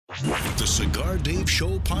The Cigar Dave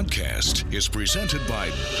Show podcast is presented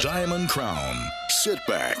by Diamond Crown. Sit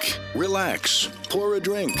back, relax, pour a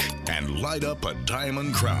drink, and light up a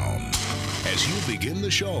Diamond Crown as you begin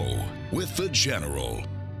the show with the General,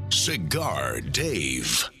 Cigar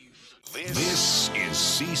Dave. This is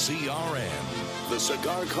CCRN, the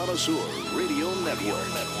Cigar Connoisseur Radio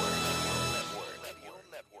Network.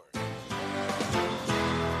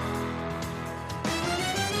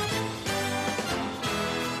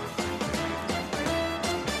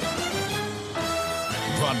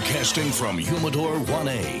 Broadcasting from Humidor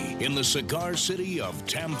 1A in the cigar city of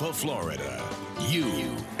Tampa, Florida,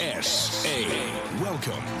 USA.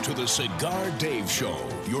 Welcome to the Cigar Dave Show,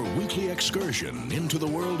 your weekly excursion into the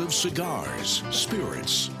world of cigars,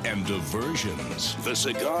 spirits, and diversions. The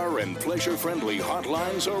cigar and pleasure-friendly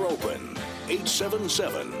hotlines are open.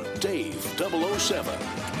 877-DAVE-007.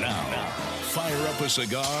 Now, fire up a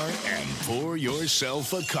cigar and pour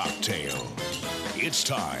yourself a cocktail. It's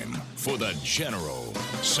time for the General,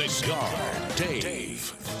 Cigar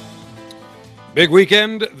Dave. Big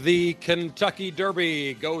weekend. The Kentucky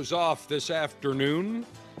Derby goes off this afternoon.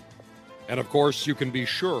 And of course, you can be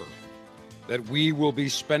sure that we will be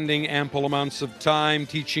spending ample amounts of time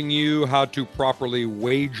teaching you how to properly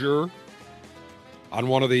wager on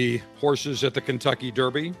one of the horses at the Kentucky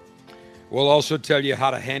Derby. We'll also tell you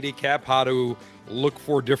how to handicap, how to look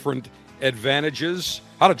for different advantages,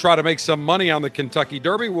 how to try to make some money on the Kentucky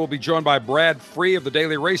Derby. We'll be joined by Brad Free of the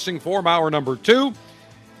Daily Racing Form, hour number 2.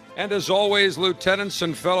 And as always, lieutenants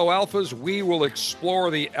and fellow alphas, we will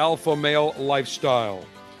explore the alpha male lifestyle.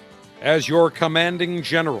 As your commanding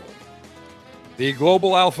general, the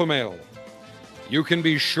global alpha male, you can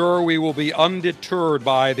be sure we will be undeterred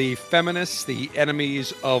by the feminists, the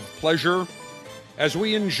enemies of pleasure. As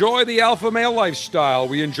we enjoy the alpha male lifestyle,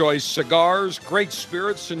 we enjoy cigars, great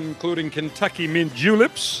spirits, including Kentucky mint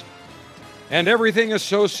juleps, and everything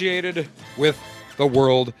associated with the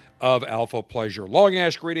world of alpha pleasure. Long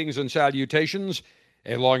Ash greetings and salutations.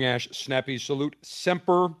 A Long Ash snappy salute.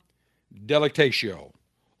 Semper delectatio.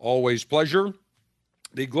 Always pleasure.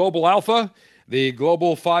 The Global Alpha, the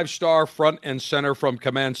global 5-star front and center from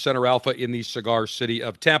Command Center Alpha in the cigar city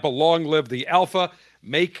of Tampa. Long live the Alpha.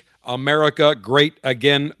 Make America great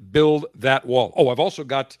again. Build that wall. Oh, I've also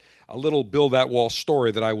got a little Build That Wall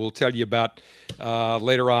story that I will tell you about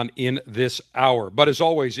later on in this hour. But as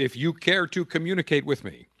always, if you care to communicate with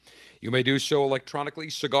me, you may do so electronically,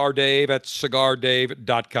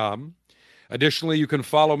 cigardave@cigardave.com. Additionally, you can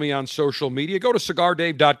follow me on social media. Go to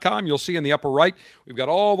cigardave.com. You'll see in the upper right, we've got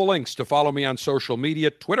all the links to follow me on social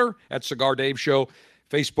media. Twitter, @Cigar Dave Show.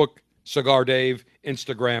 Facebook, Cigar Dave.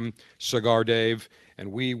 Instagram, Cigar Dave.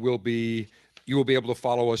 And you will be able to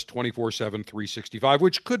follow us 24/7, 365,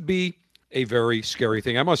 which could be a very scary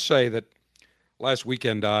thing. I must say that last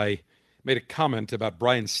weekend I made a comment about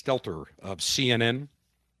Brian Stelter of CNN.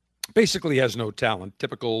 Basically has no talent.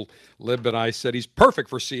 Typical lib, and I said he's perfect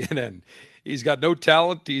for CNN. He's got no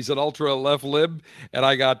talent. He's an ultra-left lib, and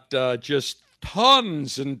I got just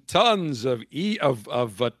tons and tons of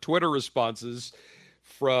Twitter responses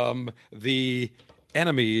from the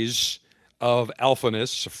enemies of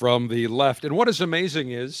alphaness from the left. And what is amazing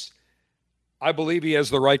is I believe he has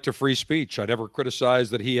the right to free speech. I never criticized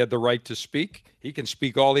that he had the right to speak. He can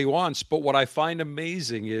speak all he wants. But what I find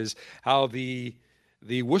amazing is how the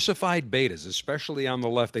wussified betas, especially on the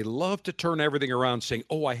left, they love to turn everything around saying,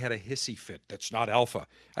 oh, I had a hissy fit. That's not alpha.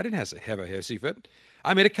 I didn't have a hissy fit.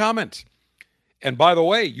 I made a comment. And by the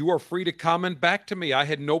way, you are free to comment back to me. I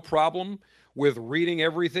had no problem with reading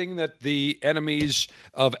everything that the enemies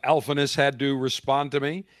of alphaness had to respond to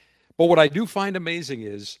me. But what I do find amazing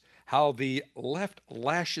is how the left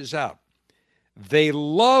lashes out. They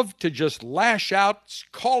love to just lash out,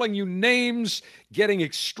 calling you names, getting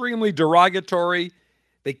extremely derogatory.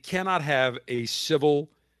 They cannot have a civil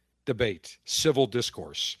debate, civil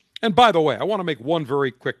discourse. And by the way, I want to make one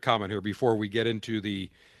very quick comment here before we get into the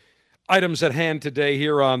items at hand today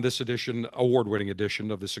here on this edition, award-winning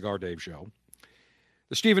edition of the Cigar Dave Show.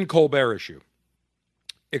 The Stephen Colbert issue.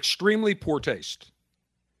 Extremely poor taste.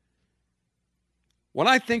 When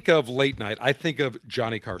I think of late night, I think of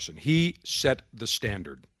Johnny Carson. He set the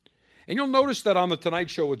standard. And you'll notice that on the Tonight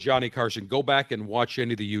Show with Johnny Carson, go back and watch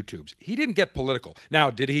any of the YouTubes. He didn't get political. Now,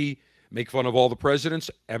 did he make fun of all the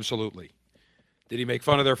presidents? Absolutely. Did he make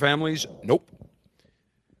fun of their families? Nope.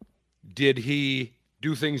 Did he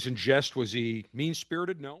do things in jest? Was he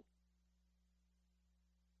mean-spirited? No.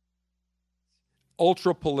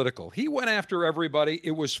 Ultra political. He went after everybody.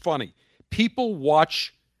 It was funny. People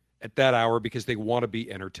watch at that hour because they want to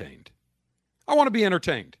be entertained. I want to be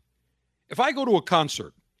entertained. If I go to a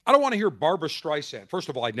concert, I don't want to hear Barbra Streisand. First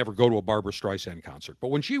of all, I'd never go to a Barbra Streisand concert. But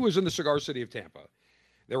when she was in the cigar city of Tampa,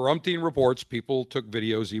 there were umpteen reports. People took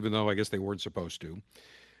videos, even though I guess they weren't supposed to.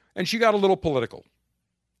 And she got a little political.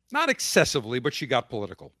 Not excessively, but she got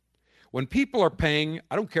political. When people are paying,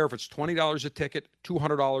 I don't care if it's $20 a ticket,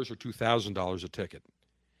 $200 or $2,000 a ticket,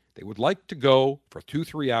 they would like to go for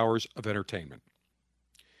 2-3 hours of entertainment.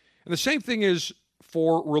 And the same thing is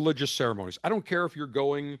for religious ceremonies. I don't care if you're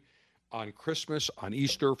going on Christmas, on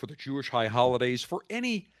Easter, for the Jewish high holidays, for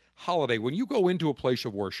any holiday. When you go into a place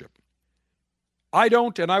of worship, I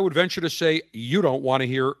don't, and I would venture to say, you don't want to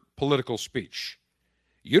hear political speech.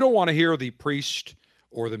 You don't want to hear the priest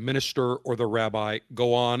or the minister or the rabbi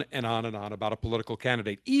go on and on and on about a political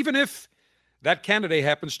candidate, even if that candidate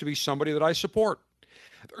happens to be somebody that I support.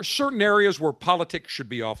 There are certain areas where politics should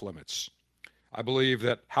be off limits. I believe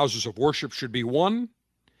that houses of worship should be one,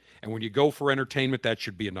 and when you go for entertainment, that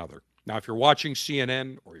should be another. Now, if you're watching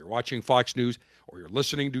CNN or you're watching Fox News or you're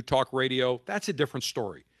listening to talk radio, that's a different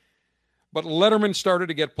story. But Letterman started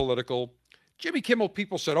to get political. Jimmy Kimmel,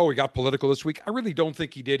 people said, oh, he got political this week. I really don't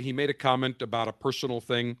think he did. He made a comment about a personal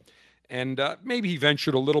thing, and maybe he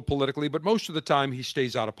ventured a little politically, but most of the time he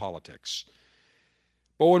stays out of politics.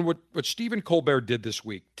 But what Stephen Colbert did this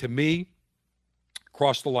week, to me,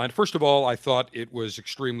 crossed the line. First of all, I thought it was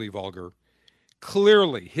extremely vulgar.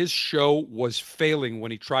 Clearly, his show was failing when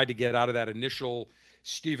he tried to get out of that initial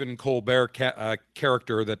Stephen Colbert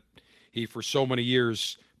character that he, for so many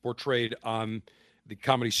years, portrayed on the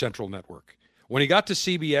Comedy Central network. When he got to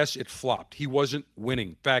CBS, it flopped. He wasn't winning.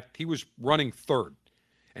 In fact, he was running third,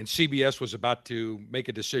 and CBS was about to make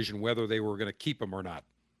a decision whether they were going to keep him or not.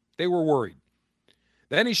 They were worried.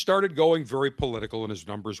 Then he started going very political, and his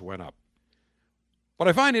numbers went up. But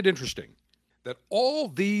I find it interesting that all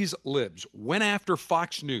these libs went after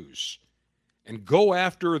Fox News and go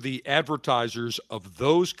after the advertisers of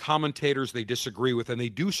those commentators they disagree with, and they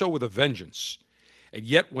do so with a vengeance. And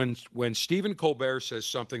yet when Stephen Colbert says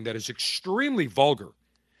something that is extremely vulgar,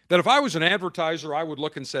 that if I was an advertiser, I would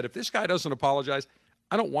look and said, if this guy doesn't apologize,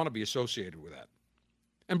 I don't want to be associated with that.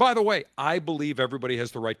 And by the way, I believe everybody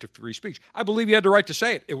has the right to free speech. I believe he had the right to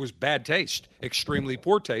say it. It was bad taste, extremely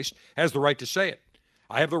poor taste, has the right to say it.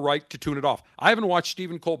 I have the right to tune it off. I haven't watched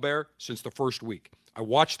Stephen Colbert since the first week. I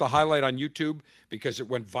watched the highlight on YouTube because it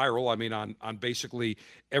went viral. I mean, on basically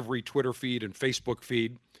every Twitter feed and Facebook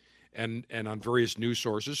feed and on various news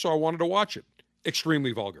sources. So I wanted to watch it.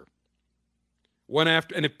 Extremely vulgar. Went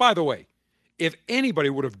after, and if, by the way, if anybody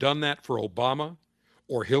would have done that for Obama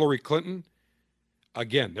or Hillary Clinton,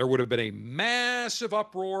 again, there would have been a massive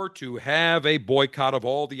uproar to have a boycott of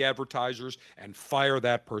all the advertisers and fire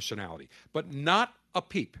that personality. But not a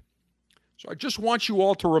peep. So I just want you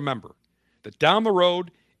all to remember that down the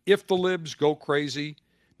road, if the libs go crazy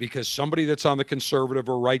because somebody that's on the conservative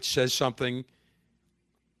or right says something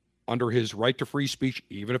under his right to free speech,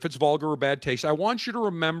 even if it's vulgar or bad taste, I want you to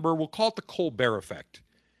remember, we'll call it the Colbert effect.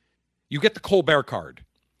 You get the Colbert card,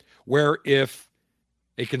 where if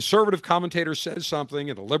a conservative commentator says something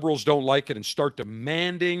and the liberals don't like it and start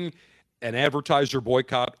demanding an advertiser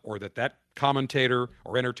boycott or that commentator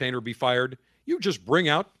or entertainer be fired, you just bring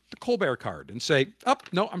out the Colbert card and say, oh,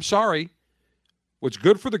 no, I'm sorry. What's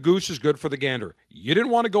good for the goose is good for the gander. You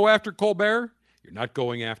didn't want to go after Colbert? You're not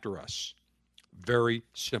going after us. Very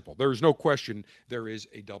simple. There's no question there is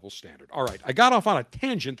a double standard. All right, I got off on a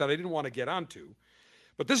tangent that I didn't want to get onto,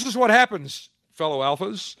 but this is what happens, fellow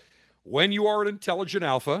alphas. When you are an intelligent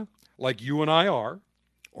alpha, like you and I are,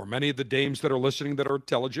 or many of the dames that are listening that are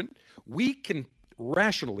intelligent, we can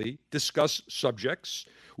rationally discuss subjects.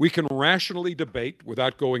 We can rationally debate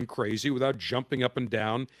without going crazy, without jumping up and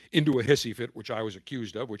down into a hissy fit, which I was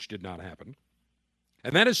accused of, which did not happen.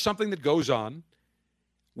 And that is something that goes on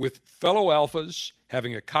with fellow alphas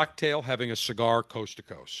having a cocktail, having a cigar coast to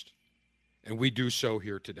coast. And we do so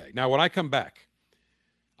here today. Now, when I come back,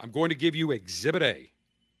 I'm going to give you Exhibit A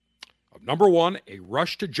of number one, a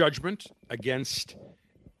rush to judgment against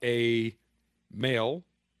a male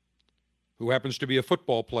who happens to be a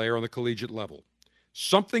football player on the collegiate level.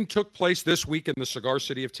 Something took place this week in the cigar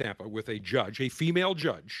city of Tampa with a judge, a female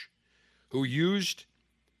judge, who used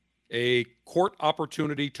a court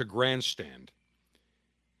opportunity to grandstand.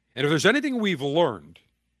 And if there's anything we've learned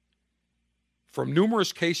from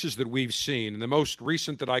numerous cases that we've seen, and the most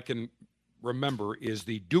recent that I can remember is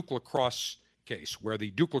the Duke lacrosse case, where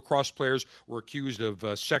the Duke lacrosse players were accused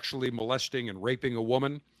of sexually molesting and raping a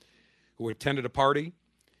woman who attended a party.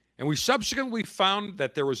 And we subsequently found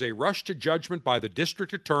that there was a rush to judgment by the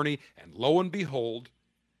district attorney, and lo and behold,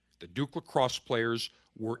 the Duke lacrosse players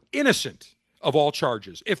were innocent of all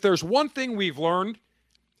charges. If there's one thing we've learned,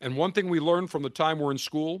 And one thing we learned from the time we're in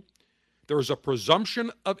school, there is a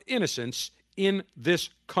presumption of innocence in this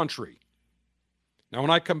country. Now, when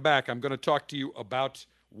I come back, I'm going to talk to you about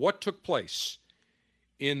what took place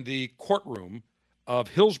in the courtroom of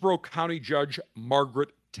Hillsborough County Judge Margaret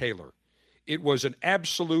Taylor. It was an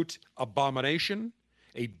absolute abomination,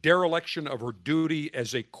 a dereliction of her duty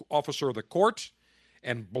as an officer of the court,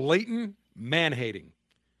 and blatant man-hating.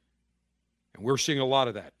 And we're seeing a lot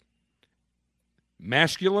of that.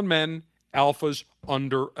 Masculine men, alphas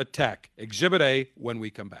under attack. Exhibit A when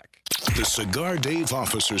we come back. The Cigar Dave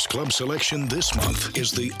Officers Club selection this month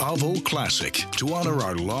is the Avo Classic to honor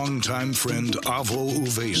our longtime friend Avo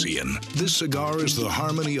Uvazian. This cigar is the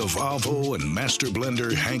harmony of Avo and master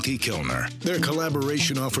blender Hanky Kilner. Their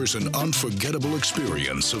collaboration offers an unforgettable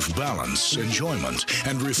experience of balance, enjoyment,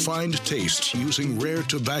 and refined taste using rare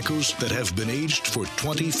tobaccos that have been aged for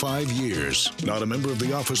 25 years. Not a member of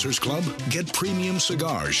the Officers Club? Get premium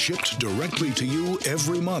cigars shipped directly to you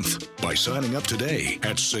every month by signing up today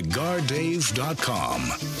at CigarDave.com.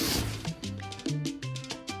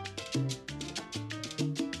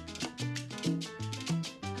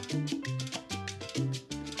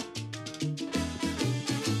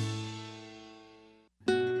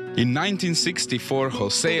 In 1964,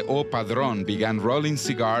 Jose O. Padron began rolling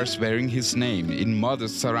cigars bearing his name in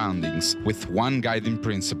modest surroundings with one guiding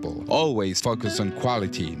principle: always focus on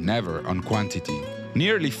quality, never on quantity.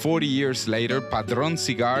 Nearly 40 years later, Padron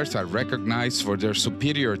cigars are recognized for their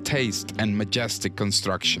superior taste and majestic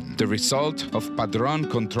construction, the result of Padron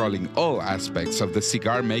controlling all aspects of the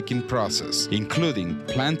cigar-making process, including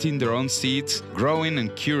planting their own seeds, growing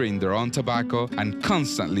and curing their own tobacco, and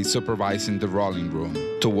constantly supervising the rolling room.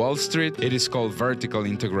 To Wall Street, it is called vertical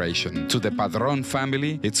integration. To the Padron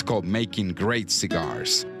family, it's called making great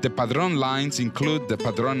cigars. The Padron lines include the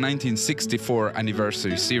Padron 1964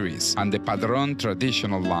 Anniversary Series and the Padron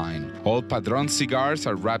Traditional line. All Padron cigars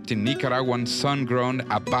are wrapped in Nicaraguan sun-grown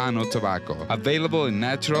Habano tobacco, available in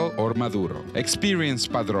natural or Maduro. Experience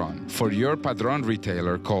Padron. For your Padron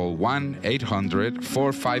retailer, call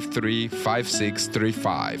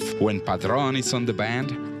 1-800-453-5635. When Padron is on the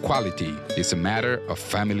band, quality is a matter of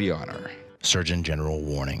family honor. Surgeon General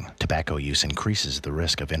warning: tobacco use increases the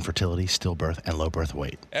risk of infertility, stillbirth, and low birth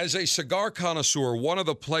weight. As a cigar connoisseur, one of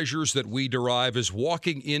the pleasures that we derive is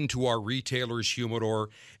walking into our retailer's humidor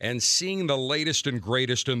and seeing the latest and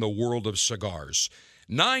greatest in the world of cigars.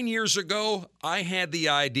 9 years ago, I had the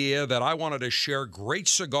idea that I wanted to share great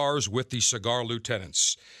cigars with the cigar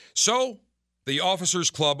lieutenants. So, the Officers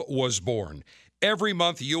Club was born. Every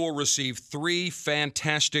month, you will receive 3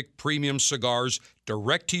 fantastic premium cigars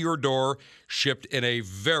direct to your door, shipped in a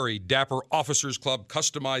very dapper Officers Club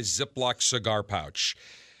customized Ziploc cigar pouch.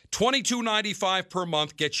 $22.95 per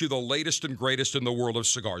month gets you the latest and greatest in the world of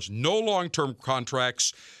cigars. No long-term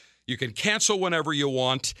contracts. You can cancel whenever you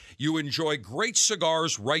want. You enjoy great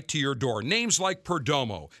cigars right to your door. Names like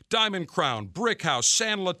Perdomo, Diamond Crown, Brickhouse,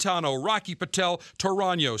 San Latano, Rocky Patel,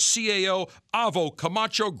 Torano, CAO, Avo,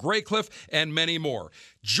 Camacho, Graycliff, and many more.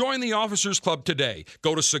 Join the Officers Club today.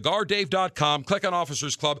 Go to CigarDave.com, click on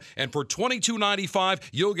Officers Club, and for $22.95,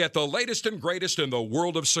 you'll get the latest and greatest in the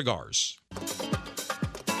world of cigars.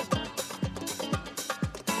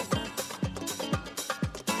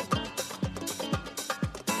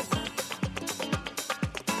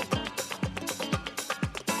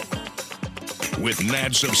 With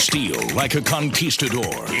nads of steel like a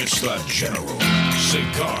conquistador, it's the General,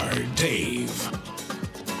 Cigar Dave.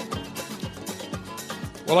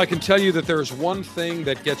 Well, I can tell you that there's one thing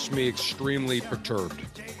that gets me extremely perturbed.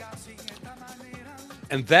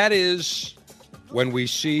 And that is when we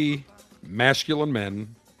see masculine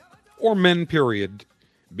men, or men period,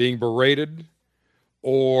 being berated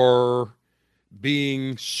or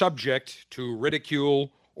being subject to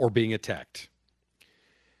ridicule or being attacked.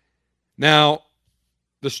 Now,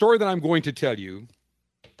 the story that I'm going to tell you,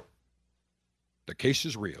 the case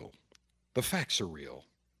is real. The facts are real.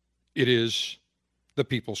 It is the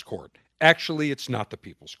People's Court. Actually, it's not the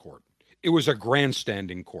People's Court. It was a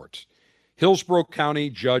grandstanding court. Hillsborough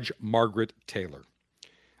County Judge Margaret Taylor.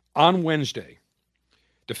 On Wednesday,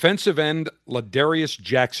 defensive end Ladarius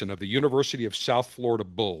Jackson of the University of South Florida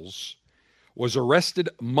Bulls was arrested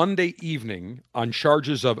Monday evening on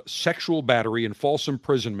charges of sexual battery and false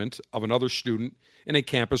imprisonment of another student in a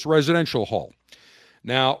campus residential hall.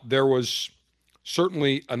 Now, there was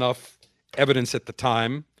certainly enough evidence at the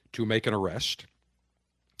time to make an arrest.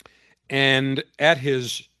 And at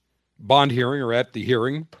his bond hearing, or at the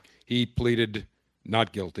hearing, he pleaded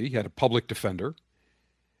not guilty. He had a public defender.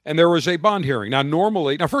 And there was a bond hearing. Now,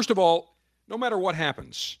 first of all, no matter what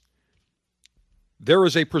happens, there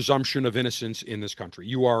is a presumption of innocence in this country.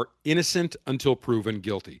 You are innocent until proven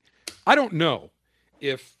guilty. I don't know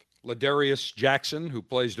if Ladarius Jackson, who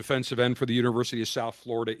plays defensive end for the University of South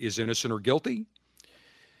Florida, is innocent or guilty.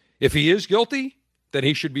 If he is guilty, then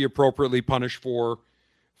he should be appropriately punished for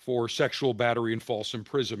sexual battery and false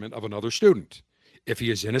imprisonment of another student. If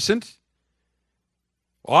he is innocent,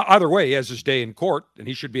 well, either way, he has his day in court, and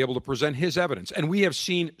he should be able to present his evidence. And we have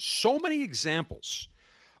seen so many examples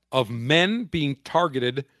of men being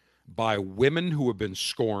targeted by women who have been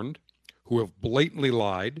scorned, who have blatantly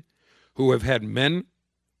lied, who have had men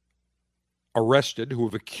arrested, who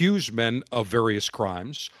have accused men of various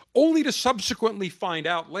crimes, only to subsequently find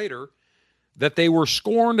out later that they were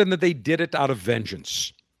scorned and that they did it out of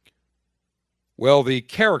vengeance. Well, the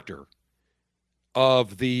character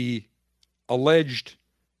of the alleged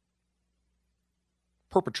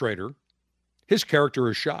perpetrator, his character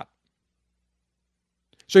is shot.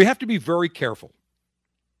 So you have to be very careful.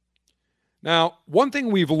 Now, one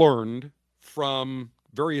thing we've learned from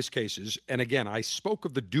various cases, and again, I spoke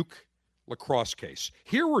of the Duke lacrosse case.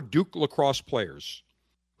 Here were Duke lacrosse players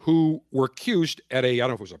who were accused at I don't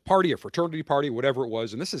know if it was a party, a fraternity party, whatever it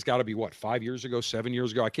was, and this has got to be, 5 years ago, 7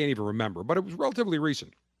 years ago? I can't even remember, but it was relatively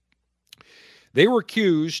recent. They were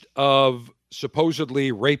accused of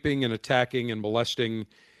supposedly raping and attacking and molesting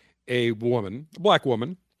a woman, a black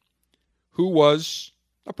woman, who was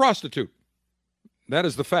a prostitute. That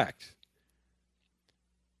is the fact.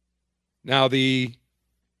 Now, the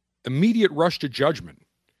immediate rush to judgment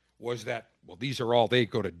was that, well, they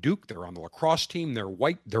go to Duke, they're on the lacrosse team, they're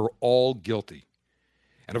white, they're all guilty.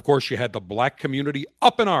 And of course, you had the black community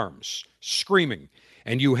up in arms, screaming.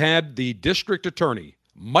 And you had the district attorney,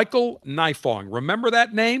 Michael Nifong. Remember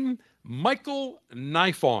that name? Michael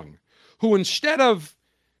Nifong, who instead of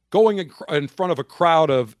going in front of a crowd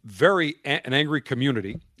of an angry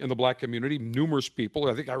community in the black community, numerous people.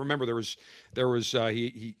 I remember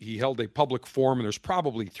he held a public forum, and there's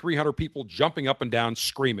probably 300 people jumping up and down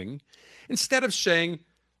screaming. Instead of saying,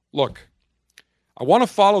 look, I want to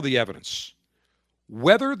follow the evidence.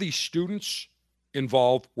 Whether the students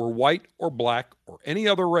involved were white or black or any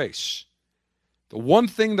other race, the one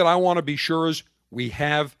thing that I want to be sure is we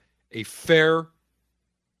have a fair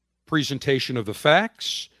presentation of the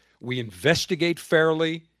facts. We investigate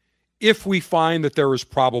fairly. If we find that there is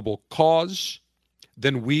probable cause,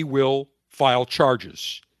 then we will file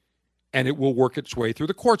charges, and it will work its way through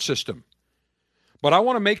the court system. But I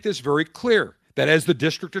want to make this very clear, that as the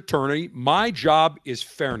district attorney, my job is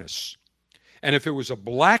fairness. And if it was a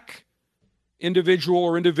black individual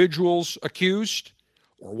or individuals accused,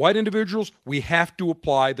 or white individuals, we have to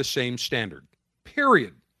apply the same standard,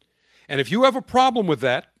 period. And if you have a problem with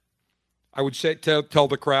that, I would say, tell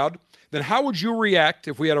the crowd, then how would you react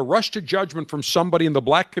if we had a rush to judgment from somebody in the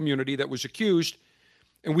black community that was accused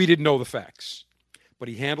and we didn't know the facts? But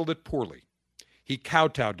he handled it poorly. He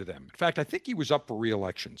kowtowed to them. In fact, I think he was up for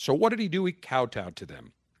re-election. So what did he do? He kowtowed to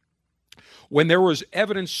them. When there was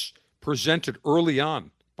evidence presented early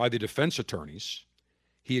on by the defense attorneys,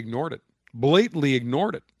 he ignored it, blatantly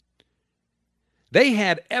ignored it. They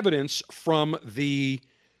had evidence from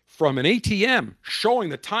an ATM showing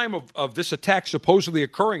the time of this attack supposedly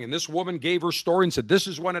occurring, and this woman gave her story and said this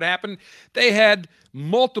is when it happened. They had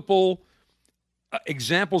multiple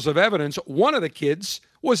examples of evidence. One of the kids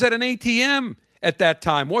was at an ATM at that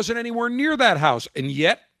time, wasn't anywhere near that house, and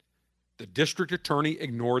yet the district attorney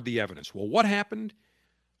ignored the evidence. Well, what happened?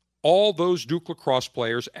 All those Duke lacrosse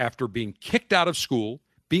players, after being kicked out of school,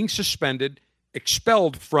 being suspended,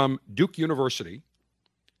 expelled from Duke University,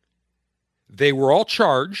 they were all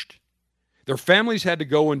charged. Their families had to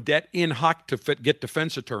go in debt in hoc to get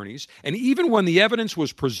defense attorneys. And even when the evidence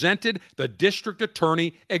was presented, the district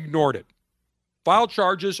attorney ignored it. Filed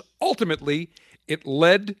charges. Ultimately, it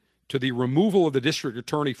led to the removal of the district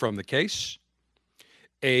attorney from the case.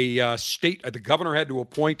 The governor had to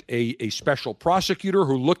appoint a special prosecutor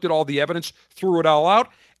who looked at all the evidence, threw it all out,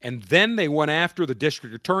 and then they went after the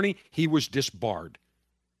district attorney. He was disbarred.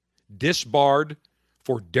 Disbarred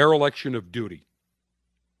for dereliction of duty.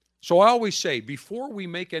 So I always say, before we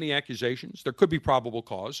make any accusations, there could be probable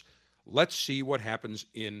cause. Let's see what happens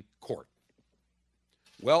in court.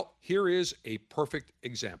 Well, here is a perfect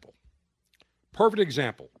example. Perfect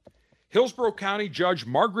example. Hillsborough County Judge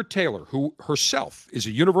Margaret Taylor, who herself is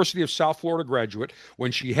a University of South Florida graduate,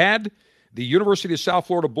 when she had the University of South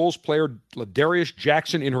Florida Bulls player Ladarius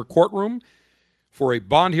Jackson in her courtroom for a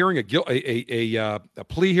bond hearing, a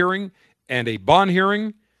plea hearing, and a bond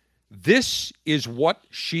hearing, this is what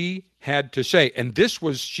she had to say. And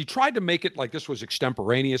she tried to make it like this was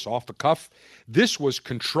extemporaneous, off the cuff. This was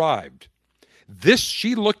contrived.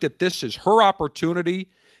 She looked at this as her opportunity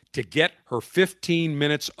to get her 15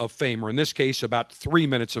 minutes of fame, or in this case, about 3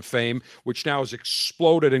 minutes of fame, which now has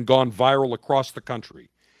exploded and gone viral across the country.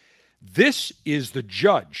 This is the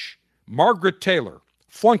judge, Margaret Taylor,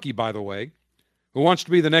 flunky, by the way, who wants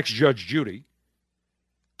to be the next Judge Judy,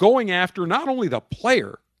 going after not only the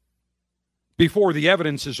player before the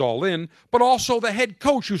evidence is all in, but also the head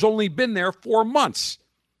coach who's only been there 4 months.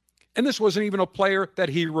 And this wasn't even a player that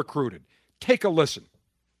he recruited. Take a listen.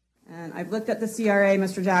 And I've looked at the CRA,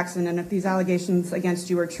 Mr. Jackson, and if these allegations against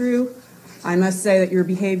you are true, I must say that your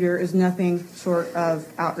behavior is nothing short of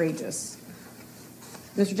outrageous.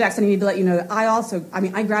 Mr. Jackson, I need to let you know that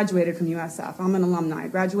I graduated from USF. I'm an alumni. I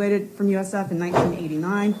graduated from USF in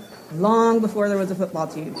 1989, long before there was a football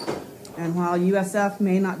team. And while USF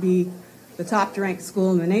may not be the top-ranked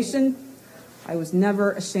school in the nation, I was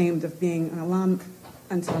never ashamed of being an alum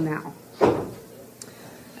until now.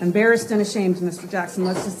 Embarrassed and ashamed, Mr. Jackson.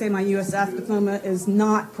 Let's just say my USF diploma is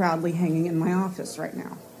not proudly hanging in my office right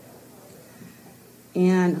now.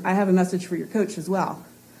 And I have a message for your coach as well.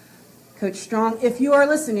 Coach Strong, if you are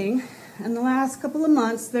listening, in the last couple of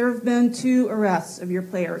months, there have been 2 arrests of your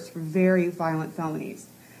players for very violent felonies.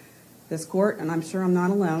 This court, and I'm sure I'm not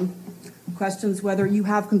alone, questions whether you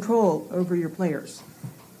have control over your players.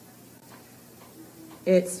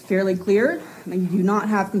 It's fairly clear that you do not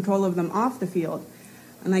have control of them off the field.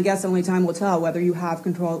 And I guess only time will tell whether you have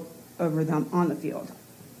control over them on the field.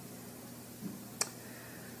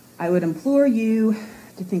 I would implore you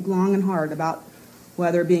to think long and hard about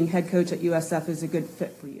whether being head coach at USF is a good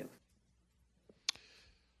fit for you.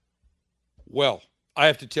 Well, I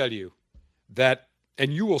have to tell you that,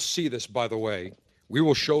 and you will see this, by the way, we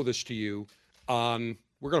will show this to you on,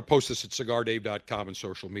 we're going to post this at CigarDave.com and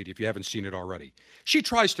social media if you haven't seen it already. She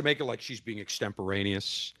tries to make it like she's being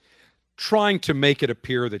extemporaneous, trying to make it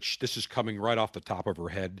appear that this is coming right off the top of her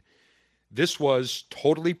head. This was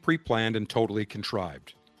totally pre-planned and totally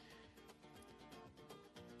contrived.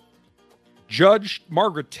 Judge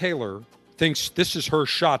Margaret Taylor thinks this is her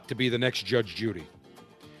shot to be the next Judge Judy.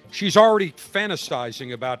 She's already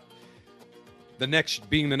fantasizing about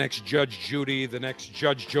being the next Judge Judy, the next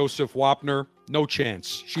Judge Joseph Wapner. No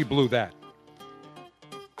chance. She blew that.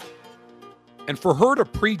 And for her to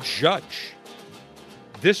prejudge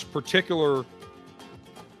this particular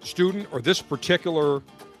student or this particular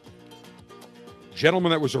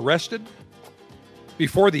gentleman that was arrested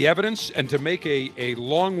before the evidence and to make a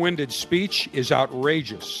long-winded speech is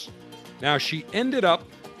outrageous. Now, she ended up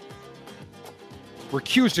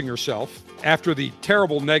recusing herself after the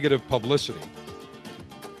terrible negative publicity.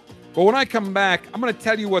 But when I come back, I'm going to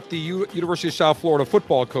tell you what the University of South Florida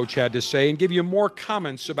football coach had to say and give you more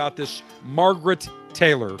comments about this Margaret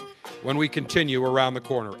Taylor when we continue around the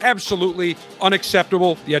corner. Absolutely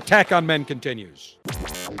unacceptable. The attack on men continues.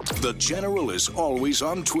 The General is always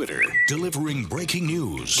on Twitter, delivering breaking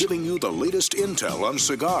news, giving you the latest intel on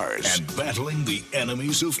cigars, and battling the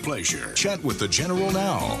enemies of pleasure. Chat with the General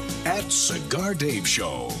now at Cigar Dave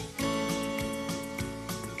Show.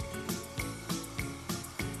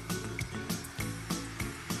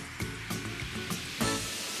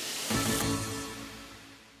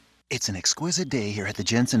 It's an exquisite day here at the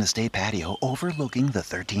Jensen Estate patio overlooking the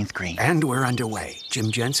 13th green. And we're underway. Jim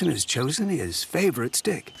Jensen has chosen his favorite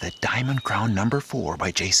stick. The Diamond Crown No. 4 by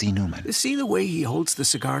J.C. Newman. See the way he holds the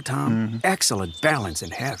cigar, Tom? Mm-hmm. Excellent balance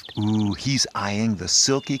and heft. Ooh, he's eyeing the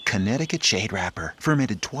silky Connecticut shade wrapper,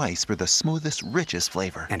 fermented twice for the smoothest, richest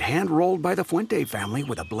flavor. And hand-rolled by the Fuente family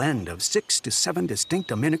with a blend of 6 to 7 distinct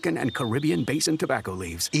Dominican and Caribbean basin tobacco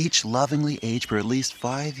leaves. Each lovingly aged for at least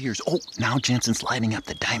 5 years. Oh, now Jensen's lighting up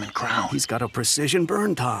the Diamond Crown. He's got a precision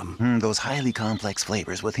burn, Tom. Those highly complex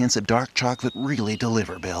flavors with hints of dark chocolate really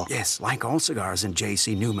deliver, Bill. Yes, like all cigars in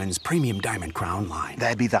J.C. Newman's premium Diamond Crown line.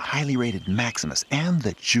 That'd be the highly rated Maximus and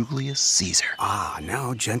the Julius Caesar. Ah,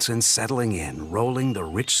 now Jensen's settling in, rolling the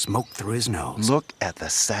rich smoke through his nose. Look at the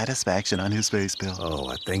satisfaction on his face, Bill.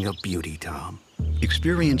 Oh, a thing of beauty, Tom.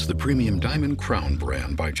 Experience the premium Diamond Crown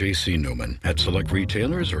brand by J.C. Newman at select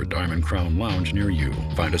retailers or Diamond Crown Lounge near you.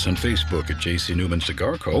 Find us on Facebook at J.C. Newman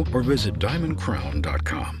Cigar Co. or visit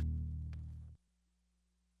diamondcrown.com.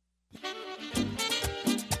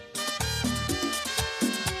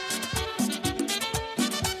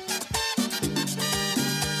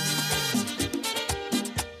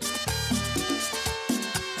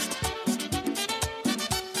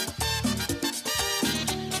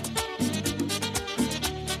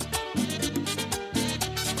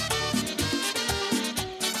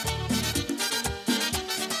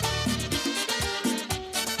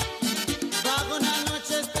 Bajo una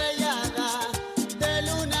noche estrellada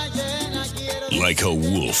Like a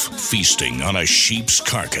wolf feasting on a sheep's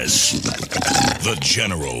carcass, the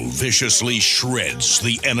General viciously shreds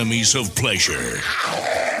the enemies of pleasure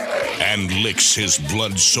and licks his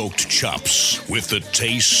blood-soaked chops with the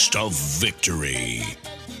taste of victory.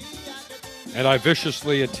 And I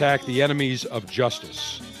viciously attack the enemies of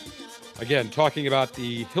justice. Again, talking about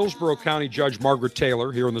the Hillsborough County Judge Margaret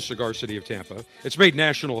Taylor here in the cigar city of Tampa. It's made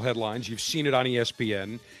national headlines. You've seen it on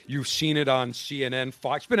ESPN. You've seen it on CNN,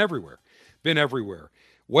 Fox. Been everywhere.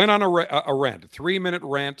 Went on a rant, a 3-minute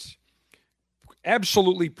rant,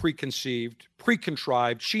 absolutely preconceived,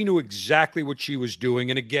 pre-contrived. She knew exactly what she was doing.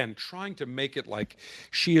 And again, trying to make it like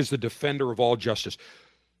she is the defender of all justice.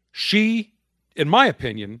 She, in my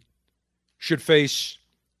opinion, should face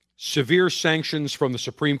severe sanctions from the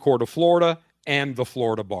Supreme Court of Florida and the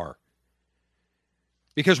Florida Bar.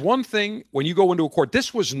 Because one thing, when you go into a court,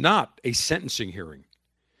 this was not a sentencing hearing.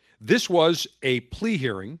 This was a plea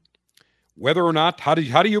hearing. Whether or not, how do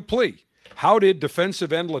you plea? How did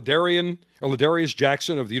defensive end Ladarius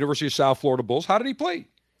Jackson of the University of South Florida Bulls, how did he plea?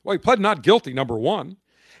 Well, he pled not guilty, number one.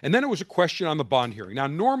 And then it was a question on the bond hearing. Now,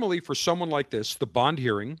 normally for someone like this, the bond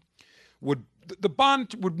hearing would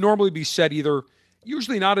normally be set either,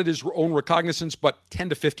 usually not at his own recognizance, but $10,000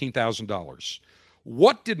 to $15,000.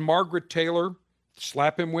 What did Margaret Taylor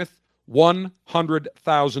slap him with?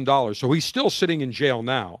 $100,000. So he's still sitting in jail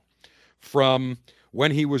now from when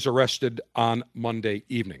he was arrested on Monday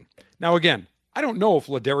evening. Now, again, I don't know if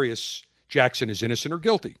Ladarius Jackson is innocent or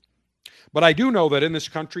guilty, but I do know that in this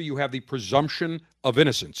country you have the presumption of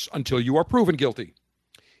innocence until you are proven guilty.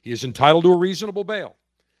 He is entitled to a reasonable bail.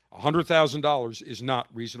 $100,000 is not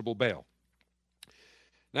reasonable bail.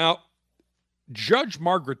 Now, Judge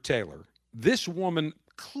Margaret Taylor, this woman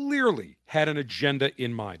clearly had an agenda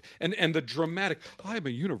in mind. And the dramatic, I'm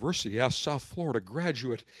a University of South Florida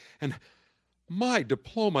graduate, and my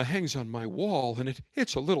diploma hangs on my wall, and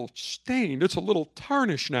it's a little stained. It's a little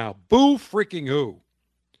tarnished now. Boo freaking who.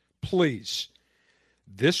 Please.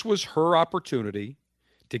 This was her opportunity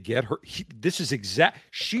to get her.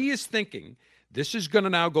 She is thinking, this is going to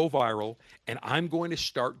now go viral, and I'm going to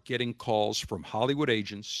start getting calls from Hollywood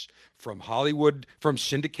agents, from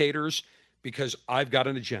syndicators, because I've got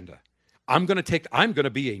an agenda. I'm going to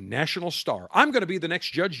be a national star. I'm going to be the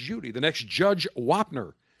next Judge Judy, the next Judge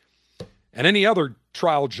Wapner, and any other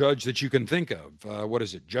trial judge that you can think of.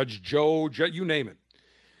 Judge Joe, you name it.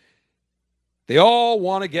 They all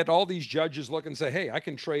want to get all these judges look and say, hey, I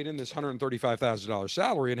can trade in this $135,000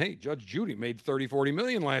 salary, and hey, Judge Judy made $40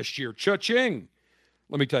 million last year. Cha-ching.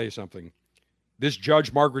 Let me tell you something. This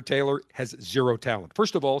Judge Margaret Taylor has zero talent.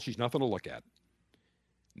 First of all, she's nothing to look at.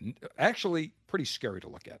 Actually, pretty scary to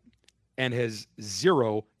look at. And has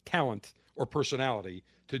zero talent or personality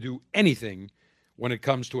to do anything when it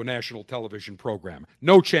comes to a national television program.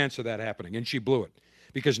 No chance of that happening, and she blew it.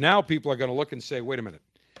 Because now people are going to look and say, wait a minute,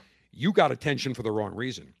 you got attention for the wrong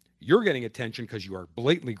reason. You're getting attention because you are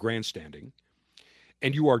blatantly grandstanding,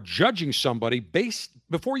 and you are judging somebody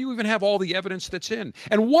before you even have all the evidence that's in.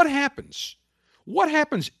 And what happens? What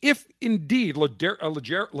happens if indeed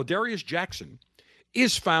Ladarius Jackson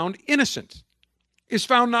is found innocent, is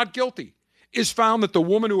found not guilty, is found that the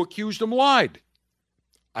woman who accused him lied?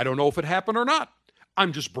 I don't know if it happened or not.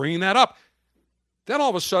 I'm just bringing that up. Then all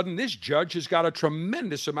of a sudden, this judge has got a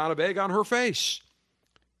tremendous amount of egg on her face.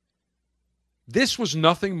 This was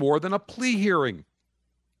nothing more than a plea hearing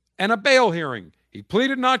and a bail hearing. He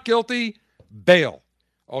pleaded not guilty, bail.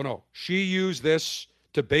 Oh, no. She used this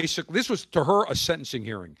this was to her a sentencing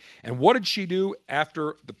hearing. And what did she do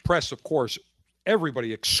after the press, of course,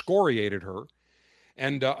 everybody excoriated her.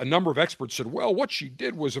 And a number of experts said, well, what she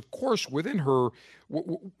did was, of course, within her,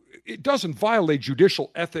 it doesn't violate judicial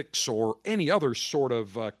ethics or any other sort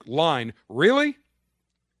of line. Really?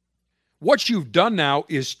 What you've done now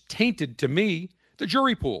is tainted, to me, the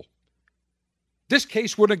jury pool. This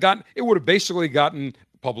case would have basically gotten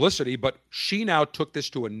publicity, but she now took this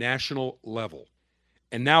to a national level.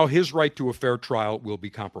 And now his right to a fair trial will be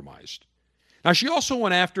compromised. Now, she also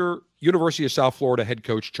went after University of South Florida head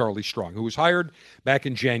coach Charlie Strong, who was hired back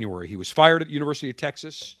in January. He was fired at University of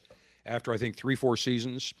Texas after, I think, 3-4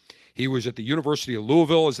 seasons. He was at the University of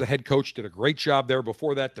Louisville as the head coach, did a great job there.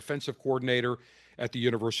 Before that, defensive coordinator at the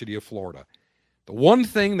University of Florida. The one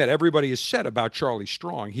thing that everybody has said about Charlie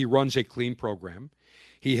Strong, he runs a clean program.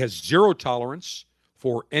 He has zero tolerance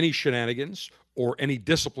for any shenanigans or any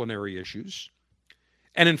disciplinary issues.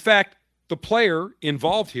 And in fact, the player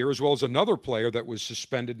involved here, as well as another player that was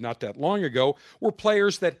suspended not that long ago, were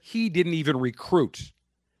players that he didn't even recruit.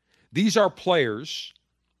 These are players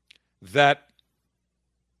that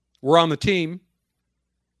were on the team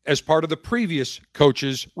as part of the previous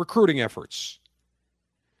coach's recruiting efforts.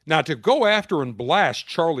 Now, to go after and blast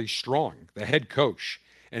Charlie Strong, the head coach,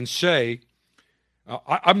 and say,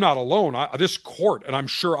 I'm not alone. This court, and I'm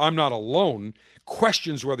sure I'm not alone,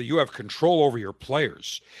 questions whether you have control over your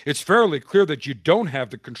players. It's fairly clear that you don't have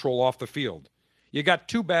the control off the field. You got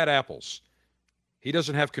two bad apples. He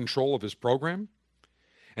doesn't have control of his program.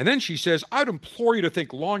 And then she says, I'd implore you to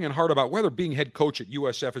think long and hard about whether being head coach at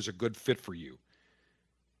USF is a good fit for you.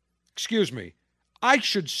 Excuse me. I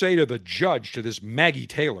should say to the judge, to this Maggie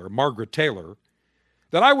Taylor, Margaret Taylor,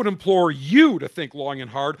 that I would implore you to think long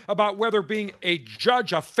and hard about whether being a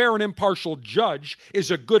judge, a fair and impartial judge,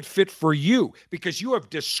 is a good fit for you, because you have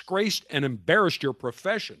disgraced and embarrassed your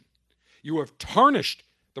profession. You have tarnished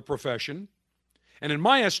the profession. And in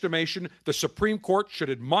my estimation, the Supreme Court should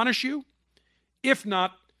admonish you, if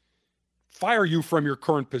not fire you from your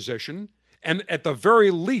current position, and at the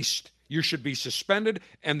very least, you should be suspended,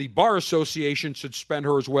 and the Bar Association should suspend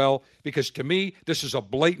her as well, because to me, this is a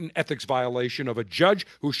blatant ethics violation of a judge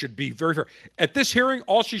who should be very fair. At this hearing,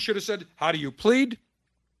 all she should have said, how do you plead?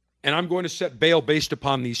 And I'm going to set bail based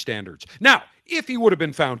upon these standards. Now, if he would have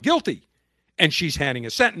been found guilty and she's handing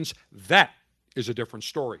a sentence, that is a different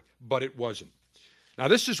story, but it wasn't. Now,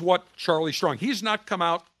 this is what Charlie Strong, he's not come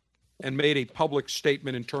out and made a public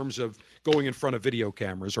statement in terms of going in front of video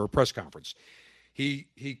cameras or a press conference. He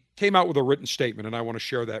came out with a written statement, and I want to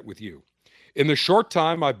share that with you. In the short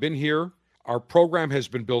time I've been here, our program has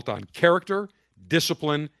been built on character,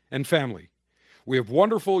 discipline, and family. We have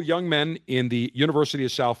wonderful young men in the University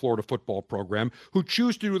of South Florida football program who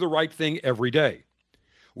choose to do the right thing every day.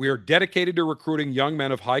 We are dedicated to recruiting young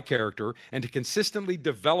men of high character and to consistently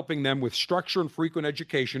developing them with structure and frequent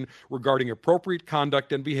education regarding appropriate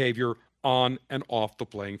conduct and behavior on and off the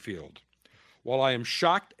playing field. While I am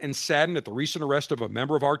shocked and saddened at the recent arrest of a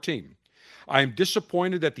member of our team, I am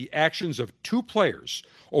disappointed that the actions of two players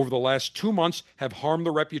over the last 2 months have harmed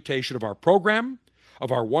the reputation of our program,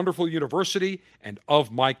 of our wonderful university, and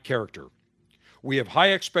of my character. We have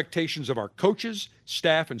high expectations of our coaches,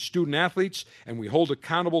 staff, and student athletes, and we hold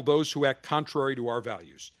accountable those who act contrary to our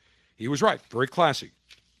values. He was right, very classy.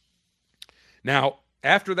 Now,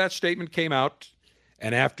 after that statement came out,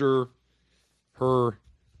 and after her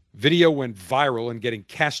video went viral and getting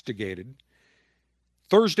castigated,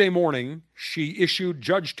 Thursday morning,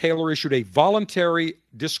 Judge Taylor issued a voluntary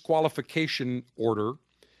disqualification order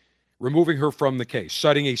removing her from the case,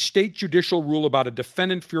 citing a state judicial rule about a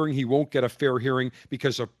defendant fearing he won't get a fair hearing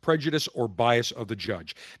because of prejudice or bias of the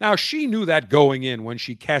judge. Now, she knew that going in when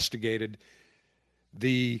she castigated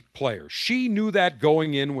the player. She knew that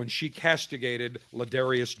going in when she castigated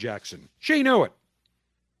Ladarius Jackson. She knew it.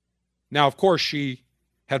 Now, of course, she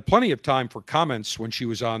had plenty of time for comments when she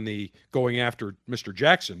was on the going after Mr.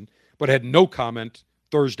 Jackson, but had no comment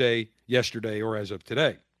Thursday, yesterday, or as of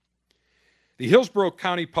today. The Hillsborough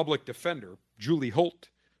County Public Defender, Julie Holt,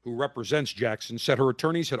 who represents Jackson, said her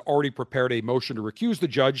attorneys had already prepared a motion to recuse the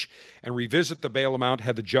judge and revisit the bail amount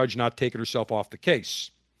had the judge not taken herself off the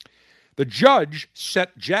case. The judge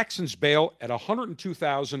set Jackson's bail at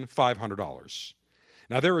 $102,500.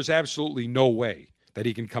 Now, there is absolutely no way that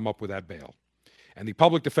he can come up with that bail. And the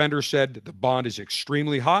public defender said that the bond is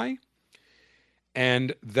extremely high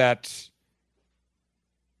and that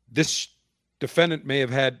this defendant may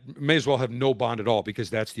as well have no bond at all,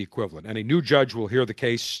 because that's the equivalent. And a new judge will hear the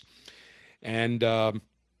case, and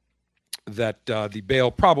that the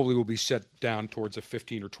bail probably will be set down towards a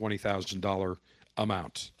 $15,000 or $20,000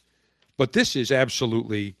 amount. But this is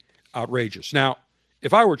absolutely outrageous. Now,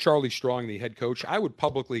 if I were Charlie Strong, the head coach, I would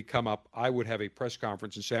publicly come up, I would have a press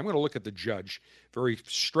conference and say, I'm going to look at the judge very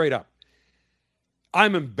straight up.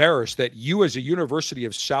 I'm embarrassed that you, as a University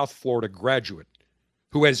of South Florida graduate,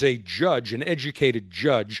 who as a judge, an educated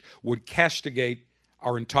judge, would castigate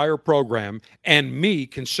our entire program, and me,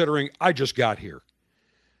 considering I just got here.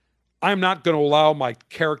 I'm not going to allow my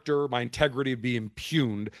character, my integrity to be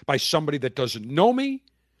impugned by somebody that doesn't know me,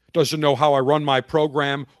 doesn't know how I run my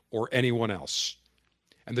program, or anyone else.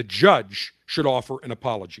 And the judge should offer an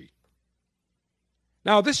apology.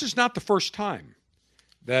 Now, this is not the first time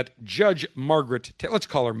that Judge Margaret, let's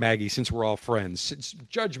call her Maggie since we're all friends, since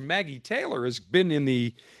Judge Maggie Taylor has been in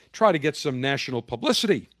the try to get some national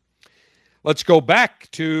publicity. Let's go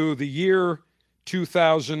back to the year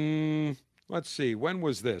 2000. Let's see, when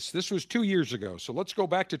was this? This was 2 years ago. So let's go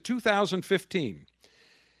back to 2015.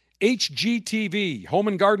 HGTV, Home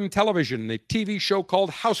and Garden Television, a TV show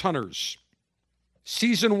called House Hunters.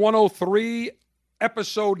 Season 103,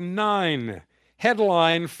 Episode 9.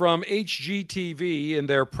 Headline from HGTV in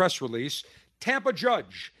their press release, Tampa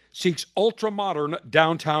judge seeks ultra-modern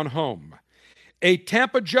downtown home. A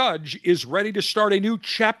Tampa judge is ready to start a new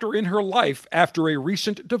chapter in her life after a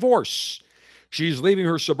recent divorce. She's leaving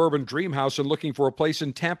her suburban dream house and looking for a place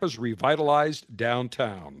in Tampa's revitalized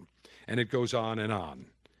downtown. And it goes on and on.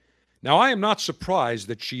 Now, I am not surprised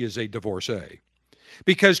that she is a divorcee.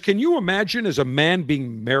 Because can you imagine as a man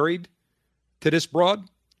being married to this broad?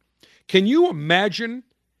 Can you imagine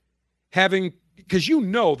having, because you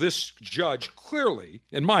know this judge clearly,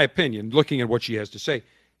 in my opinion, looking at what she has to say,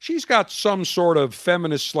 she's got some sort of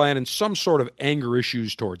feminist slant and some sort of anger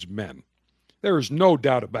issues towards men. There is no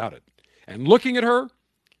doubt about it. And looking at her,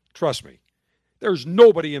 trust me, there's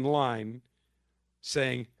nobody in line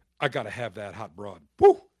saying, I got to have that hot broad.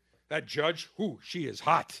 Woo! That judge, whoo, she is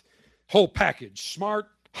hot. Whole package, smart,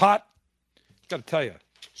 hot. Got to tell you,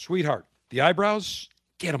 sweetheart, the eyebrows,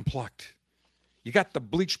 get them plucked. You got the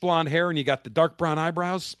bleach blonde hair and you got the dark brown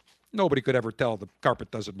eyebrows. Nobody could ever tell the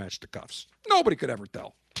carpet doesn't match the cuffs. Nobody could ever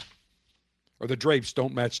tell. Or the drapes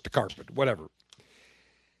don't match the carpet, whatever.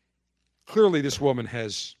 Clearly, this woman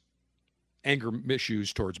has anger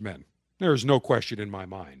issues towards men. There is no question in my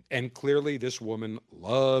mind. And clearly, this woman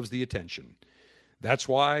loves the attention. That's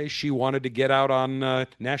why she wanted to get out on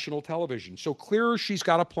national television. So clear she's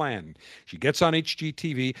got a plan. She gets on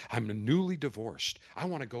HGTV. I'm newly divorced. I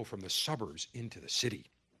want to go from the suburbs into the city.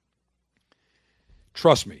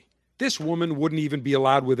 Trust me, this woman wouldn't even be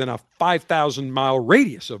allowed within a 5,000-mile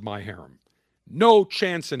radius of my harem. No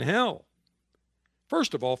chance in hell.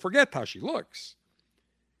 First of all, forget how she looks.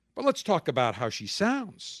 But let's talk about how she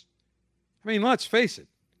sounds. I mean, let's face it.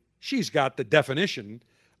 She's got the definition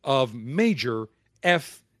of major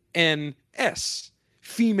FNS,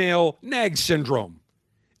 female nag syndrome.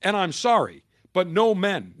 And I'm sorry, but no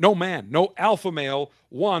alpha male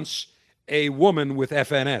wants a woman with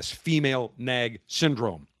FNS, female nag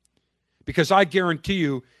syndrome. Because I guarantee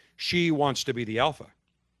you, she wants to be the alpha.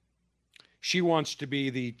 She wants to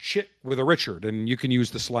be the chit with a Richard, and you can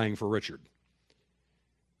use the slang for Richard.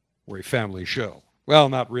 We're a family show. Well,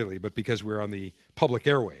 not really, but because we're on the public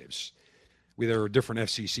airwaves. There are different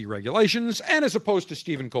FCC regulations, and as opposed to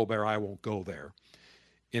Stephen Colbert, I won't go there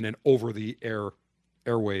in an over-the-air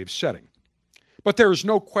airwave setting. But there is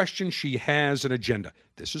no question she has an agenda.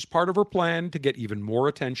 This is part of her plan to get even more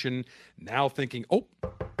attention, now thinking, oh,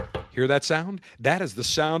 hear that sound? That is the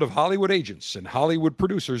sound of Hollywood agents and Hollywood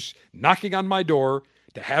producers knocking on my door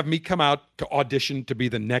to have me come out to audition to be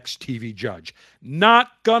the next TV judge.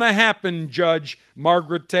 Not gonna happen, Judge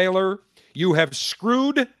Margaret Taylor. You have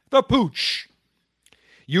screwed the pooch.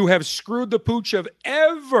 You have screwed the pooch of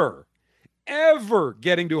ever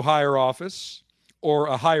getting to higher office or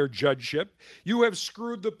a higher judgeship. You have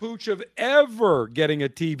screwed the pooch of ever getting a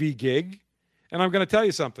TV gig. And I'm going to tell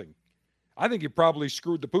you something. I think you probably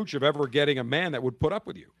screwed the pooch of ever getting a man that would put up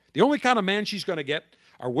with you. The only kind of man she's going to get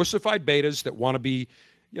are wussified betas that want to be,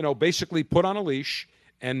 basically put on a leash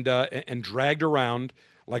and dragged around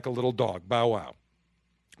like a little dog. Bow wow.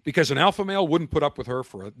 Because an alpha male wouldn't put up with her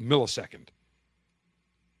for a millisecond.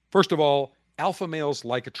 First of all, alpha males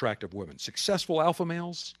like attractive women. Successful alpha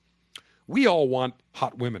males, we all want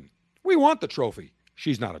hot women. We want the trophy.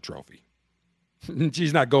 She's not a trophy.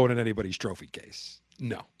 She's not going in anybody's trophy case.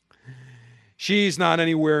 No. She's not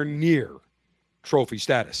anywhere near trophy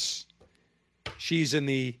status. She's in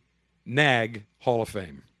the NAG Hall of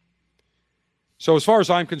Fame. So as far as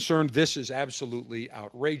I'm concerned, this is absolutely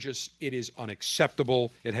outrageous. It is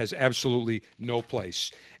unacceptable. It has absolutely no place.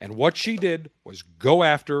 And what she did was go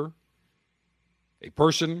after a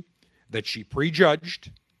person that she prejudged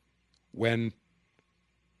when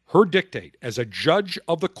her dictate as a judge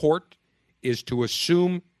of the court is to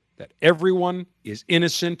assume that everyone is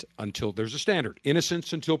innocent until there's a standard.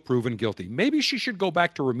 Innocence until proven guilty. Maybe she should go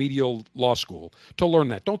back to remedial law school to learn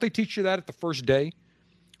that. Don't they teach you that at the first day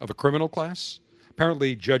of a criminal class?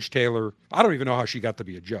 Apparently, Judge Taylor, I don't even know how she got to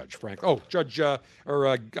be a judge, Frank. Oh,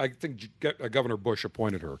 I think Governor Bush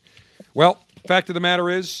appointed her. Well, fact of the matter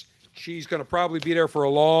is, she's going to probably be there for a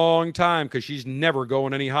long time because she's never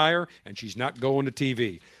going any higher, and she's not going to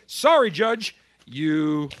TV. Sorry, Judge,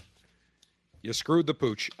 you screwed the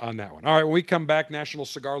pooch on that one. All right, when we come back, National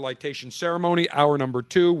Cigar Lightation Ceremony, hour number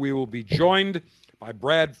 2, we will be joined by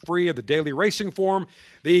Brad Free of the Daily Racing Form.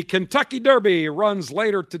 The Kentucky Derby runs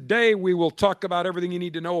later today. We will talk about everything you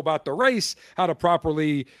need to know about the race, how to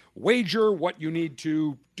properly wager, what you need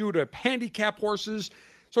to do to handicap horses.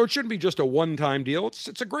 So it shouldn't be just a one-time deal.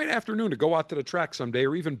 It's a great afternoon to go out to the track someday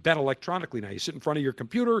or even bet electronically. Now, you sit in front of your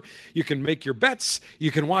computer, you can make your bets,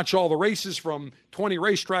 you can watch all the races from 20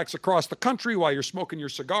 racetracks across the country while you're smoking your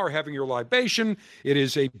cigar, having your libation. It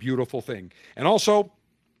is a beautiful thing. And also,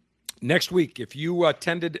 next week, if you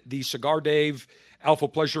attended the Cigar Dave Alpha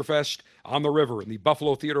Pleasure Fest, on the River in the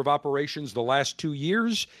Buffalo Theater of Operations the last 2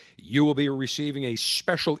 years. You will be receiving a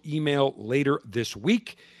special email later this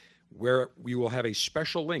week where we will have a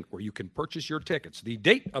special link where you can purchase your tickets. The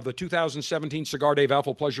date of the 2017 Cigar Dave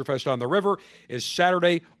Alpha Pleasure Fest on the River is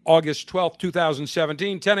Saturday, August 12th,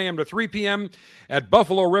 2017, 10 a.m. to 3 p.m. at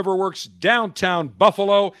Buffalo River Works, downtown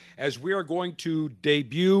Buffalo, as we are going to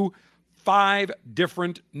debut 5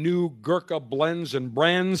 different new Gurkha blends and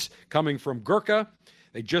brands coming from Gurkha.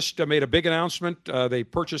 They just made a big announcement. They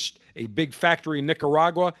purchased a big factory in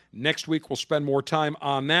Nicaragua. Next week, we'll spend more time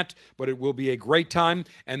on that, but it will be a great time.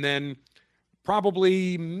 And then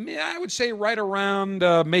probably, I would say right around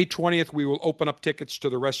May 20th, we will open up tickets to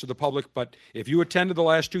the rest of the public. But if you attended the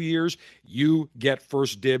last 2 years, you get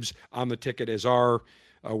first dibs on the ticket as our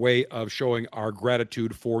way of showing our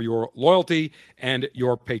gratitude for your loyalty and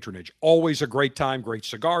your patronage. Always a great time, great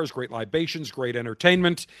cigars, great libations, great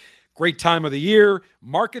entertainment. Great time of the year.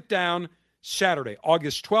 Mark it down. Saturday,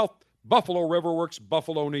 August 12th, Buffalo River Works,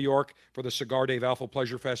 Buffalo, New York, for the Cigar Dave Alpha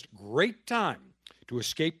Pleasure Fest. Great time to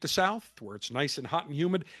escape the South, where it's nice and hot and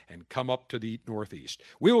humid, and come up to the Northeast.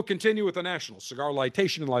 We will continue with the National Cigar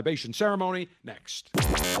Lightation and Libation Ceremony next.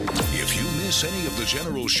 If you miss any of the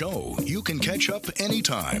general show, you can catch up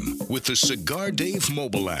anytime with the Cigar Dave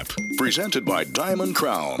mobile app, presented by Diamond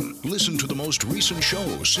Crown. Listen to the most recent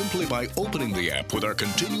show simply by opening the app with our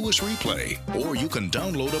continuous replay, or you can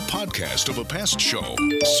download a podcast of a past show.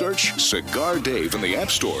 Search Cigar Dave in the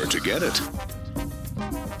App Store to get it.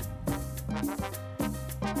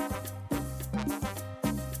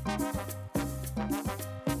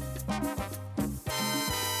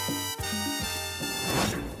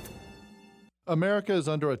 America is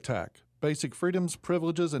under attack. Basic freedoms,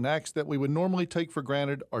 privileges, and acts that we would normally take for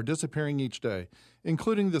granted are disappearing each day,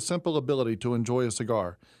 including the simple ability to enjoy a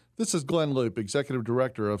cigar. This is Glenn Loop, Executive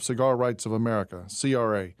Director of Cigar Rights of America,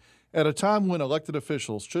 CRA. At a time when elected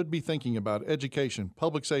officials should be thinking about education,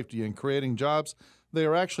 public safety, and creating jobs, they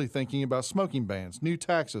are actually thinking about smoking bans, new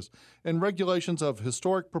taxes, and regulations of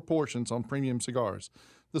historic proportions on premium cigars.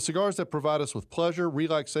 The cigars that provide us with pleasure,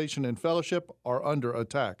 relaxation, and fellowship are under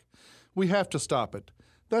attack. We have to stop it.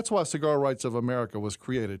 That's why Cigar Rights of America was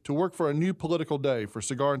created, to work for a new political day for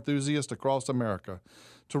cigar enthusiasts across America,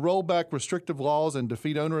 to roll back restrictive laws and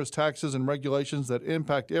defeat onerous taxes and regulations that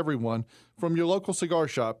impact everyone, from your local cigar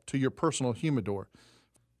shop to your personal humidor.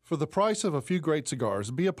 For the price of a few great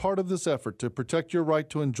cigars, be a part of this effort to protect your right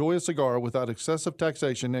to enjoy a cigar without excessive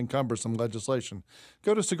taxation and cumbersome legislation.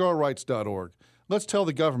 Go to cigarrights.org. Let's tell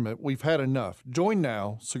the government we've had enough. Join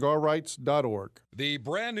now, cigarrights.org. The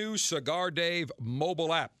brand new Cigar Dave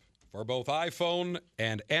mobile app for both iPhone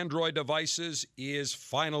and Android devices is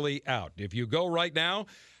finally out. If you go right now,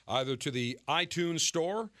 either to the iTunes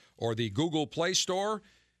Store or the Google Play Store,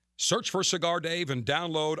 search for Cigar Dave and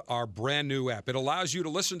download our brand new app. It allows you to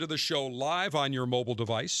listen to the show live on your mobile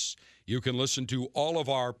device. You can listen to all of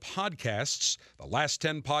our podcasts. The last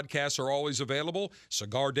 10 podcasts are always available.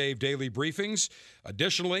 Cigar Dave Daily Briefings.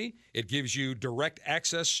 Additionally, it gives you direct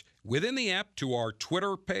access within the app to our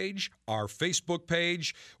Twitter page, our Facebook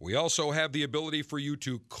page. We also have the ability for you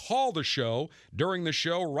to call the show during the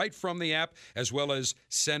show right from the app, as well as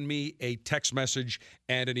send me a text message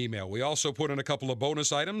and an email. We also put in a couple of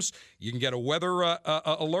bonus items. You can get a weather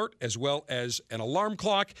alert as well as an alarm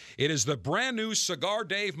clock. It is the brand new Cigar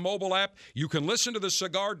Dave mobile app. You can listen to the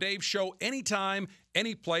Cigar Dave show anytime,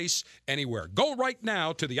 any place, anywhere. Go right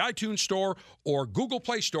now to the iTunes Store or Google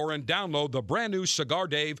Play Store and download the brand new Cigar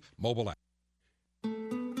Dave mobile app.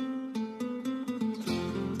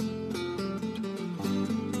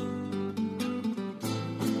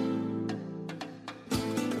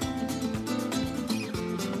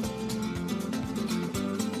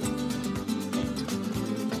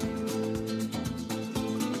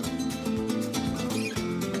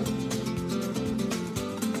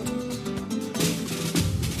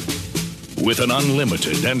 With an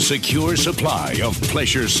unlimited and secure supply of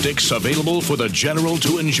pleasure sticks available for the general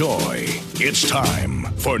to enjoy, it's time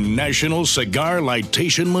for National Cigar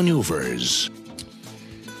Lightation Maneuvers.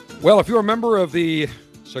 Well, if you're a member of the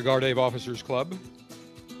Cigar Dave Officers Club,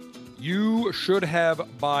 you should have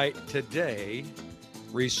by today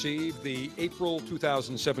received the April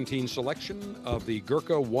 2017 selection of the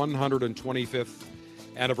Gurkha 125th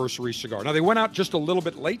Anniversary Cigar. Now, they went out just a little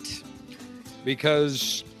bit late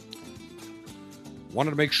because wanted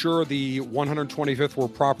to make sure the 125th were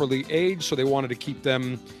properly aged, so they wanted to keep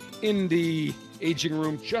them in the aging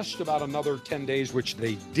room just about another 10 days, which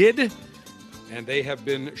they did. And they have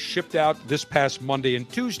been shipped out this past Monday and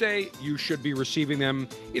Tuesday. You should be receiving them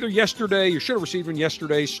either yesterday, you should have received them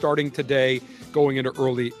yesterday, starting today, going into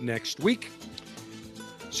early next week.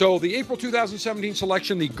 So the April 2017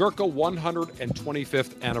 selection, the Gurkha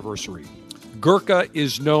 125th anniversary. Gurkha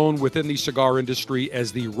is known within the cigar industry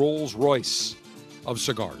as the Rolls-Royce of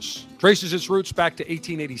cigars. Traces its roots back to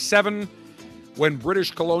 1887 when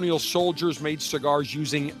British colonial soldiers made cigars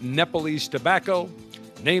using Nepalese tobacco,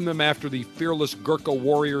 named them after the fearless Gurkha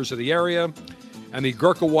warriors of the area. And the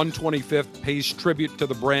Gurkha 125th pays tribute to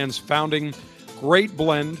the brand's founding. Great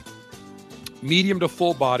blend, medium to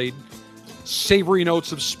full-bodied, savory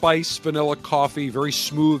notes of spice, vanilla, coffee, very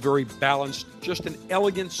smooth, very balanced, just an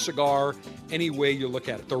elegant cigar any way you look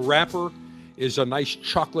at it. The wrapper is a nice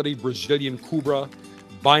chocolatey Brazilian Cubra,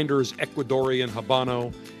 binder is Ecuadorian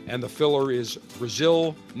Habano, and the filler is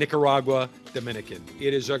Brazil, Nicaragua, Dominican.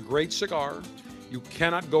 It is a great cigar. You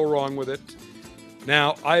cannot go wrong with it.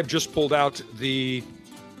 Now, I have just pulled out the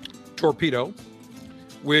Torpedo,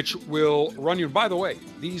 which will run you. By the way,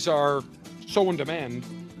 these are so in demand,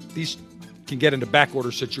 these can get into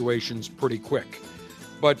backorder situations pretty quick.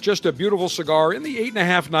 But just a beautiful cigar in the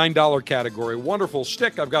 $8.50, $9 category. Wonderful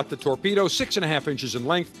stick. I've got the Torpedo, 6.5 inches in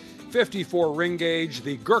length, 54 ring gauge,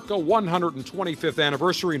 the Gurkha 125th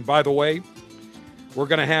anniversary. And by the way, we're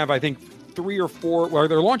going to have, I think, 3 or 4, well,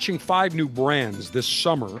 they're launching 5 new brands this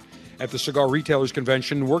summer at the Cigar Retailers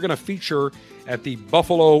Convention. We're going to feature at the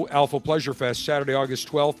Buffalo Alpha Pleasure Fest Saturday, August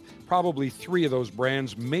 12th, probably 3 of those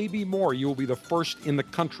brands, maybe more. You will be the first in the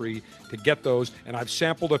country to get those, and I've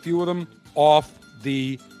sampled a few of them off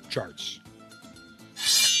the charts.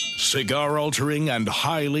 Cigar altering and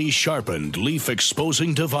highly sharpened leaf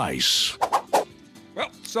exposing device. Well,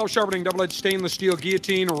 self-sharpening double-edged stainless steel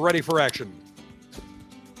guillotine ready for action.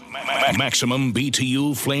 Maximum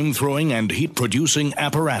BTU flame-throwing and heat-producing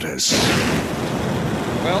apparatus.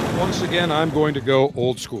 Well, once again, I'm going to go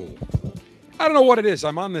old school. I don't know what it is.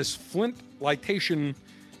 I'm on this Flint Lightation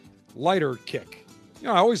lighter kick. You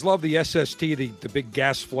know, I always love the SST, the big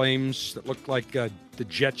gas flames that look like the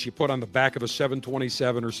jets you put on the back of a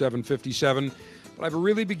 727 or 757. But I've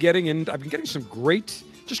been getting some great,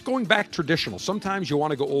 just going back traditional. Sometimes you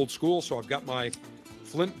want to go old school, so I've got my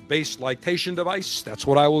Flint-based lightation device. That's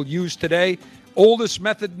what I will use today. Oldest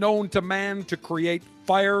method known to man to create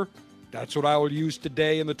fire. That's what I will use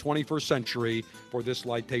today in the 21st century for this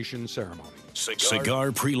lightation ceremony.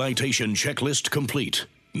 Cigar pre-lightation checklist complete.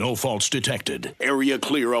 No faults detected. Area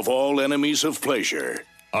clear of all enemies of pleasure.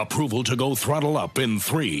 Approval to go throttle up in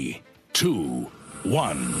 3, 2,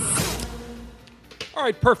 1. All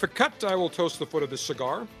right, perfect cut. I will toast the foot of this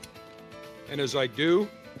cigar. And as I do,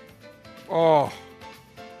 oh,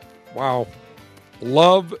 wow.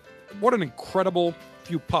 Love, what an incredible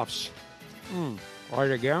few puffs.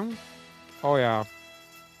 Right again? Oh, yeah.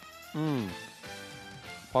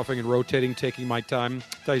 Puffing and rotating, taking my time.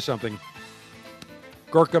 Tell you something.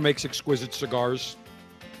 Gurkha makes exquisite cigars.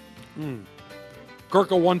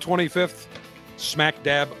 Gurkha 125th, smack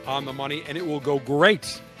dab on the money, and it will go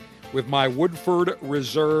great with my Woodford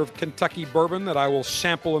Reserve Kentucky bourbon that I will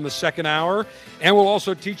sample in the second hour. And we'll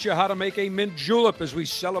also teach you how to make a mint julep as we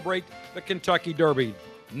celebrate the Kentucky Derby.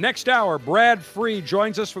 Next hour, Brad Free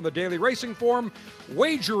joins us from the Daily Racing Form,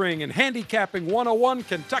 wagering and handicapping 101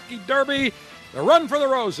 Kentucky Derby. The Run for the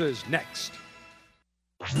Roses next.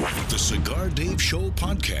 The Cigar Dave Show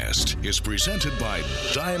podcast is presented by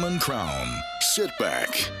Diamond Crown. Sit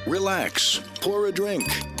back, relax, pour a drink,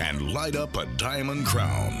 and light up a Diamond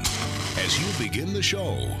Crown as you begin the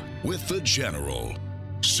show with the General,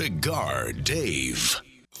 Cigar Dave.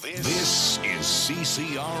 This is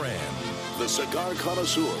CCRN, the Cigar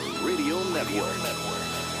Connoisseur Radio Network.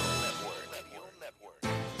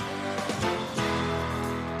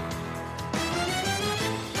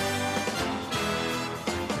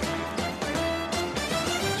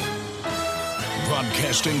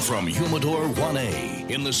 Broadcasting from Humidor 1A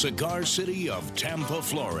in the cigar city of Tampa,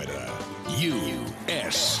 Florida,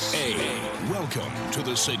 USA. Welcome to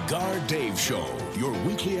the Cigar Dave Show, your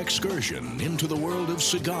weekly excursion into the world of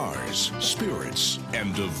cigars, spirits,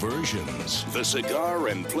 and diversions. The cigar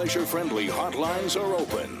and pleasure-friendly hotlines are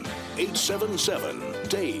open.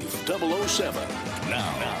 877-DAVE-007.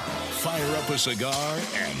 Now, fire up a cigar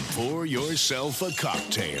and pour yourself a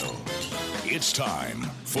cocktail. It's time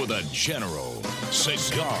for the General,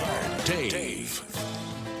 Cigar Dave.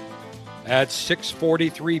 At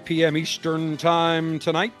 6:43 p.m. Eastern Time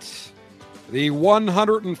tonight, the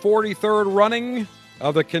 143rd running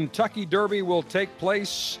of the Kentucky Derby will take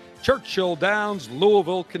place Churchill Downs,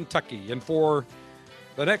 Louisville, Kentucky. And for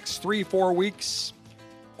the next 3-4 weeks,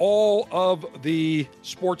 all of the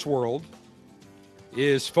sports world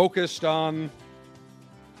is focused on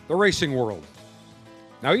the racing world.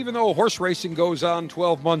 Now, even though horse racing goes on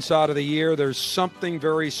 12 months out of the year, there's something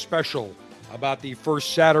very special about the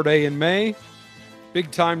first Saturday in May.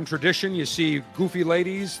 Big time tradition. You see goofy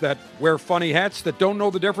ladies that wear funny hats that don't know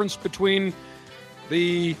the difference between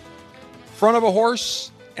the front of a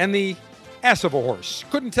horse and the ass of a horse.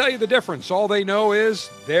 Couldn't tell you the difference. All they know is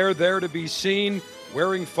they're there to be seen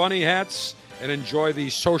wearing funny hats and enjoy the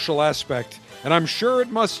social aspect. And I'm sure it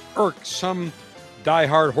must irk some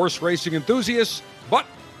diehard horse racing enthusiasts, but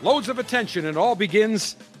loads of attention, and it all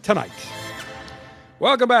begins tonight.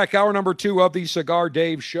 Welcome back. Hour number 2 of the Cigar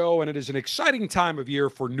Dave Show, and it is an exciting time of year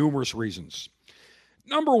for numerous reasons.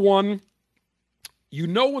 Number one, you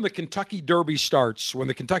know when the Kentucky Derby starts, when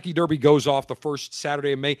the Kentucky Derby goes off the first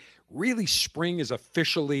Saturday of May, really spring is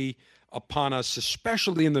officially upon us,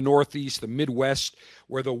 especially in the Northeast, the Midwest,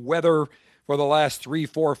 where the weather for the last 3,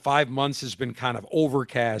 4, 5 months has been kind of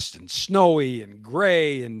overcast and snowy and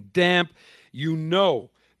gray and damp. You know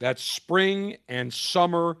that spring and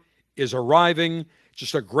summer is arriving.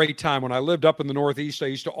 Just a great time. When I lived up in the Northeast, I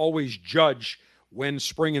used to always judge when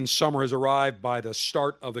spring and summer has arrived by the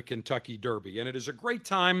start of the Kentucky Derby. And it is a great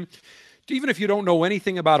time. Even if you don't know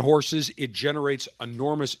anything about horses, it generates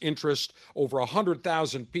enormous interest. Over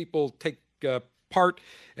 100,000 people take part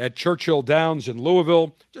at Churchill Downs in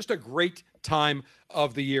Louisville. Just a great time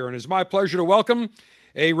of the year. And it's my pleasure to welcome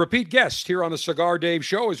a repeat guest here on the Cigar Dave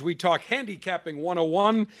Show as we talk handicapping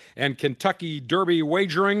 101 and Kentucky Derby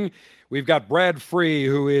wagering. We've got Brad Free,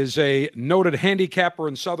 who is a noted handicapper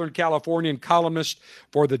in Southern California and columnist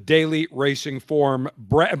for the Daily Racing Form.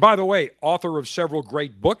 Brad, by the way, author of several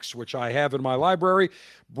great books, which I have in my library.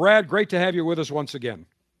 Brad, great to have you with us once again.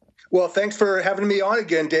 Well, thanks for having me on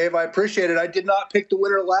again, Dave. I appreciate it. I did not pick the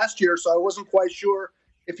winner last year, so I wasn't quite sure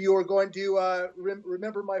if you were going to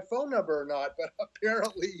remember my phone number or not, but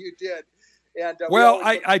apparently you did. And well,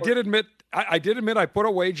 I did admit I put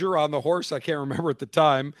a wager on the horse. I can't remember at the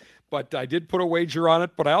time, but I did put a wager on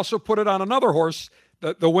it. But I also put it on another horse,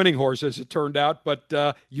 the winning horse, as it turned out. But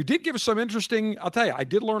you did give us some interesting. I'll tell you, I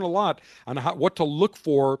did learn a lot on what to look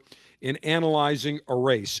for in analyzing a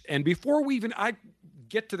race. And before I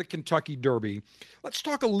get to the Kentucky Derby, let's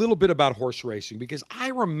talk a little bit about horse racing, because I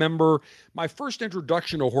remember my first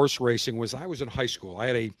introduction to horse racing was I was in high school. I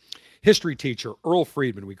had a history teacher, Earl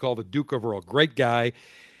Friedman, we call the Duke of Earl, great guy,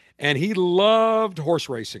 and he loved horse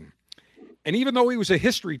racing. And even though he was a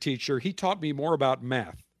history teacher, he taught me more about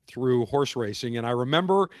math through horse racing. And I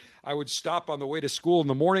remember I would stop on the way to school in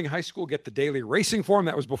the morning, high school, get the Daily Racing Form.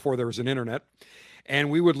 That was before there was an internet.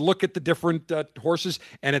 And we would look at the different horses.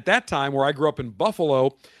 And at that time, where I grew up in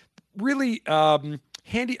Buffalo, really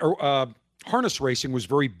harness racing was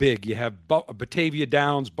very big. You have Batavia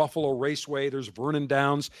Downs, Buffalo Raceway, there's Vernon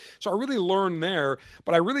Downs. So I really learned there,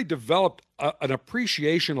 but I really developed an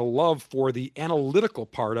appreciation, a love for the analytical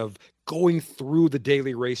part of going through the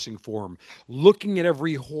Daily Racing Form, looking at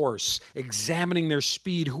every horse, examining their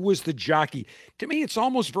speed, who is the jockey. To me, it's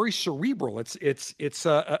almost very cerebral. It's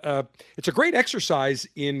a great exercise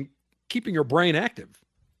in keeping your brain active.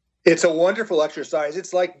 It's a wonderful exercise.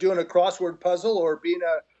 It's like doing a crossword puzzle or being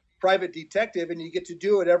a private detective, and you get to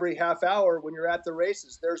do it every half hour when you're at the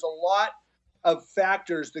races. There's a lot of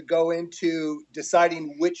factors that go into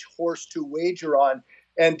deciding which horse to wager on.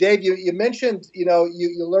 And Dave, you mentioned, you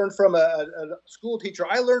learned from a school teacher.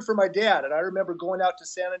 I learned from my dad, and I remember going out to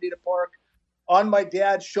Santa Anita Park on my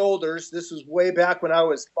dad's shoulders. This was way back when I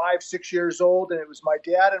was 5, 6 years old, and it was my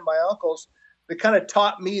dad and my uncles that kind of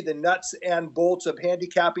taught me the nuts and bolts of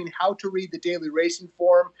handicapping, how to read the Daily Racing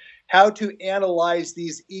Form, how to analyze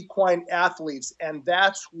these equine athletes. And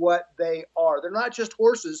that's what they are. They're not just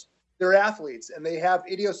horses, they're athletes, and they have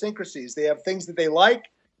idiosyncrasies. They have things that they like,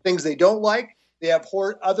 things they don't like. They have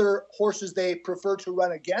other horses they prefer to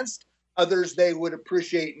run against, others they would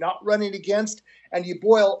appreciate not running against. And you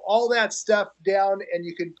boil all that stuff down, and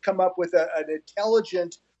you can come up with an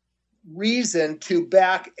intelligent reason to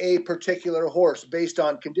back a particular horse based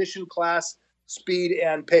on condition, class, speed,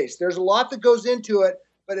 and pace. There's a lot that goes into it,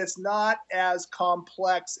 but it's not as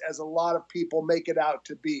complex as a lot of people make it out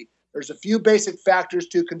to be. There's a few basic factors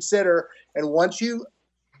to consider, and once you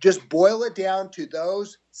just boil it down to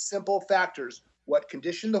those simple factors, what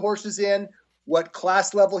condition the horse is in, what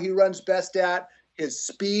class level he runs best at, his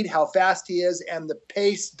speed, how fast he is, and the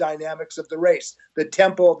pace dynamics of the race, the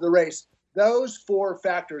tempo of the race. Those 4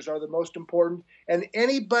 factors are the most important, and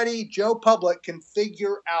anybody, Joe Public, can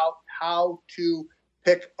figure out how to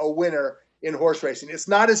pick a winner in horse racing. It's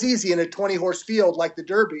not as easy in a 20-horse field like the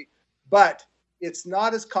Derby, but it's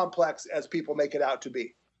not as complex as people make it out to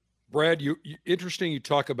be. Brad, interesting you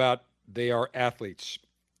talk about they are athletes.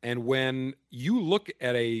 And when you look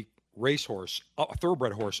at a racehorse, a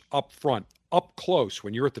thoroughbred horse up front, up close,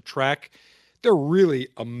 when you're at the track, they're really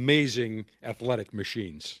amazing athletic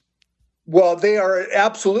machines. Well, they are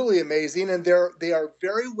absolutely amazing, and they are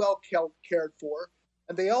very well cared for,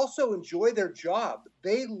 and they also enjoy their job.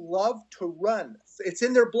 They love to run. It's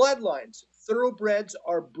in their bloodlines. Thoroughbreds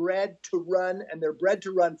are bred to run, and they're bred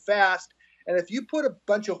to run fast. And if you put a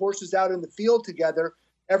bunch of horses out in the field together,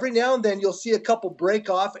 every now and then you'll see a couple break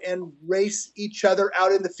off and race each other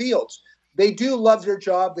out in the fields. They do love their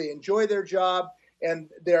job. They enjoy their job, and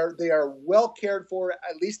they are well cared for.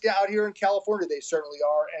 At least out here in California, they certainly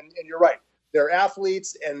are. And you're right, they're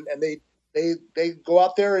athletes, and they go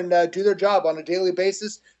out there and do their job on a daily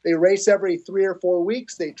basis. They race every 3 or 4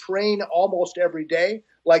 weeks. They train almost every day,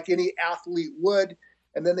 like any athlete would,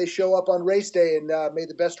 and then they show up on race day and may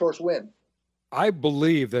the best horse win. I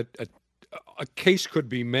believe that a case could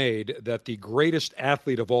be made that the greatest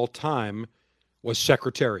athlete of all time was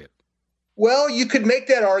Secretariat. Well, you could make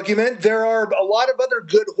that argument. There are a lot of other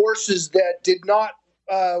good horses that did not,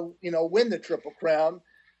 win the Triple Crown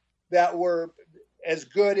that were as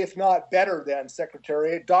good, if not better, than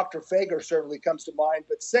Secretariat. Dr. Fager certainly comes to mind,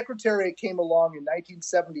 but Secretariat came along in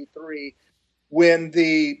 1973 when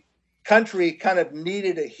the country kind of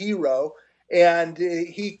needed a hero, and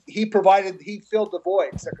he filled the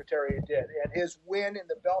void. Secretariat did, and his win in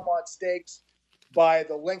the Belmont Stakes by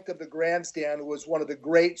the length of the grandstand was one of the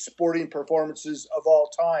great sporting performances of all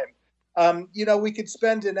time. We could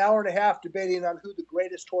spend an hour and a half debating on who the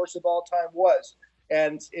greatest horse of all time was.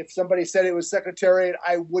 And if somebody said it was Secretariat,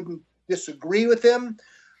 I wouldn't disagree with him,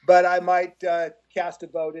 but I might cast a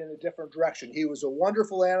vote in a different direction. He was a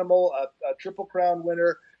wonderful animal, a Triple Crown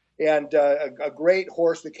winner, and a great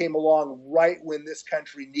horse that came along right when this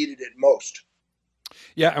country needed it most.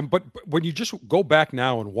 Yeah, but when you just go back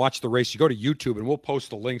now and watch the race, you go to YouTube, and we'll post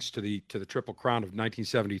the links to the Triple Crown of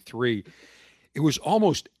 1973. It was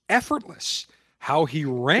almost effortless how he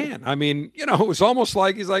ran. I mean, it was almost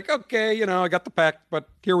like he's like, okay, I got the pack, but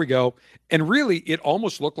here we go. And really, it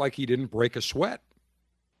almost looked like he didn't break a sweat.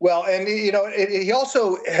 Well, and he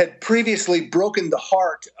also had previously broken the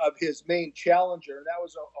heart of his main challenger, and that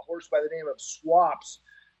was a horse by the name of Swaps,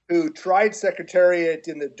 who tried Secretariat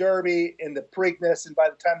in the Derby, in the Preakness, and by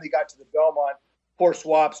the time they got to the Belmont, poor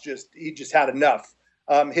Swaps just had enough.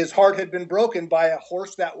 His heart had been broken by a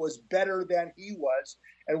horse that was better than he was,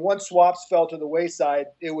 and once Swaps fell to the wayside,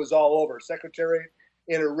 it was all over. Secretariat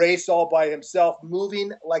in a race all by himself,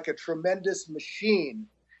 moving like a tremendous machine,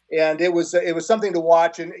 and it was something to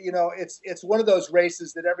watch. And it's one of those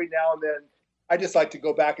races that every now and then I just like to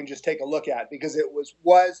go back and just take a look at, because it was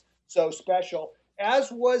so special.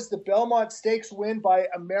 As was the Belmont Stakes win by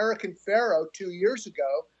American Pharoah 2 years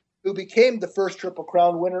ago, who became the first Triple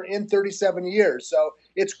Crown winner in 37 years. So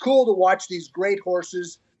it's cool to watch these great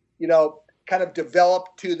horses, kind of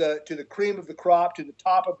develop to the cream of the crop, to the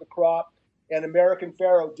top of the crop. And American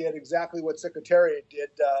Pharoah did exactly what Secretariat did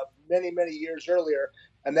many, many years earlier,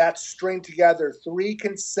 and that's string together 3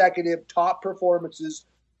 consecutive top performances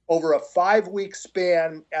over a 5-week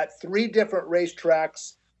span at 3 different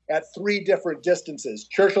racetracks at 3 different distances: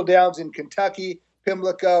 Churchill Downs in Kentucky,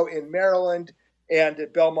 Pimlico in Maryland, and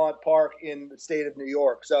at Belmont Park in the state of New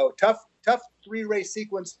York. So tough 3-race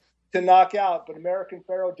sequence to knock out, but American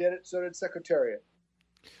Pharoah did it, so did Secretariat.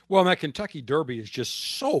 Well, that Kentucky Derby is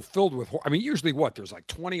just so filled with, usually there's like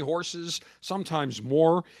 20 horses, sometimes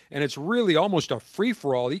more, and it's really almost a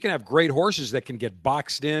free-for-all. You can have great horses that can get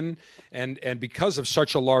boxed in, and because of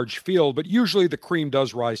such a large field, but usually the cream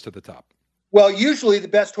does rise to the top. Well, usually the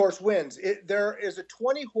best horse wins. There is a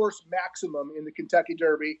 20-horse maximum in the Kentucky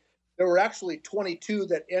Derby. There were actually 22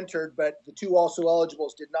 that entered, but the 2 also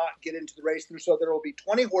eligibles did not get into the race. So there will be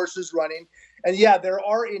 20 horses running. And yeah, there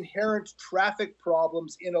are inherent traffic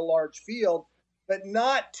problems in a large field, but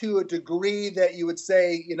not to a degree that you would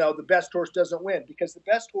say, the best horse doesn't win, because the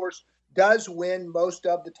best horse does win most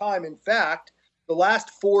of the time. In fact, the last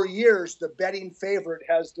 4 years, the betting favorite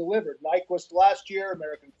has delivered. Nyquist last year,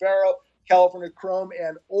 American Pharoah, California Chrome,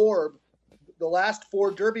 and Orb. The last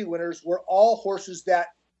 4 Derby winners were all horses that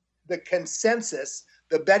the consensus,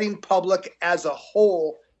 the betting public as a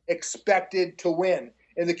whole, expected to win.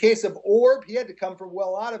 In the case of Orb, he had to come from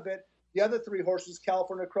well out of it. The other 3 horses,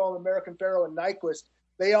 California Chrome, American Pharoah, and Nyquist,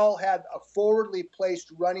 they all had a forwardly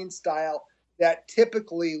placed running style that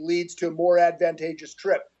typically leads to a more advantageous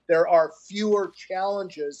trip. There are fewer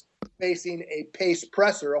challenges facing a pace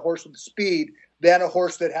presser, a horse with speed, than a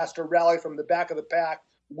horse that has to rally from the back of the pack,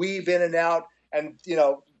 weave in and out, and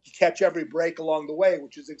catch every break along the way,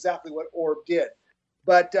 which is exactly what Orb did.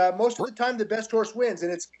 But most of the time, the best horse wins,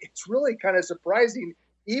 and it's really kind of surprising,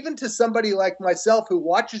 even to somebody like myself who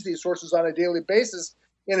watches these horses on a daily basis.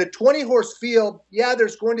 In a 20-horse field, yeah,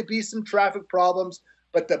 there's going to be some traffic problems,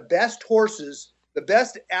 but the best horses, the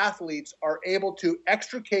best athletes are able to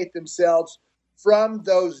extricate themselves from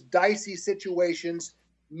those dicey situations,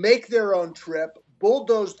 make their own trip,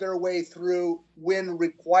 bulldoze their way through when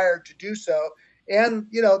required to do so. And,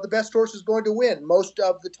 the best horse is going to win most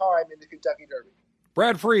of the time in the Kentucky Derby.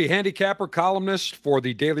 Brad Free, handicapper, columnist for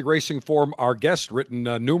the Daily Racing Form, our guest, written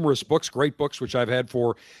numerous books, great books, which I've had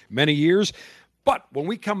for many years. But when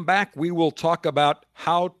we come back, we will talk about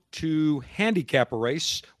how to handicap a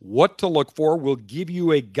race, what to look for. We'll give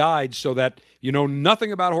you a guide so that you know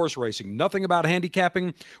nothing about horse racing, nothing about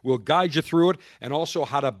handicapping. We'll guide you through it, and also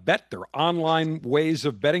how to bet. There are online ways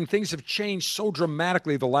of betting. Things have changed so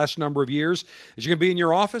dramatically the last number of years. As you can be in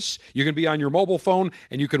your office, you can be on your mobile phone,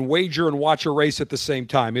 and you can wager and watch a race at the same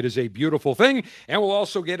time. It is a beautiful thing. And we'll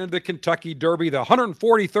also get into the Kentucky Derby, the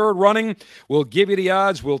 143rd running. We'll give you the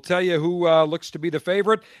odds. We'll tell you who looks to be the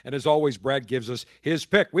favorite. And as always, Brad gives us his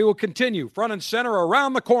pick. We will continue front and center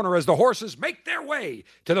around the corner as the horses make their way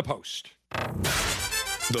to the post.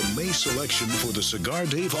 The May selection for the Cigar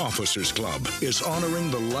Dave Officers Club is honoring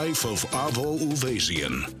the life of Avo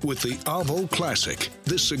Uvezian with the Avo Classic.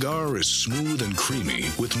 This cigar is smooth and creamy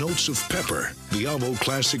with notes of pepper. The Avo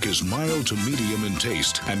Classic is mild to medium in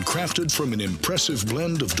taste and crafted from an impressive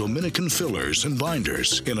blend of Dominican fillers and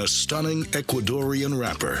binders in a stunning Ecuadorian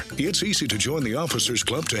wrapper. It's easy to join the Officers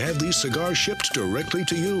Club to have these cigars shipped directly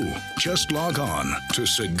to you. Just log on to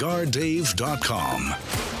CigarDave.com.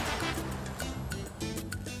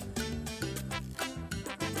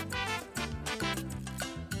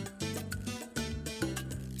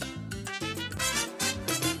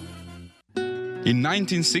 In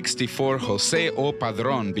 1964, Jose O.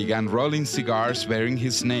 Padron began rolling cigars bearing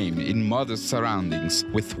his name in modest surroundings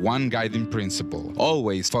with one guiding principle: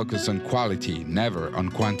 always focus on quality, never on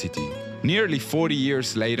quantity. Nearly 40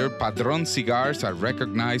 years later, Padron cigars are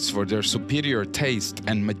recognized for their superior taste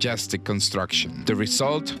and majestic construction, the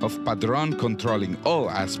result of Padron controlling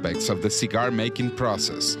all aspects of the cigar-making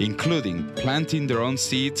process, including planting their own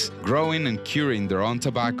seeds, growing and curing their own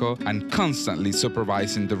tobacco, and constantly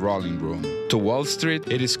supervising the rolling room. To Wall Street,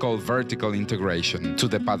 it is called vertical integration. To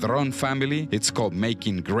the Padron family, it's called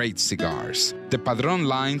making great cigars. The Padron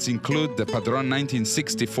lines include the Padron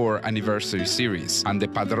 1964 Anniversary Series and the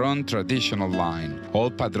Padron Traditional line.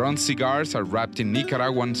 All Padron cigars are wrapped in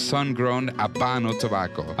Nicaraguan sun-grown Habano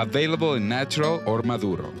tobacco, available in natural or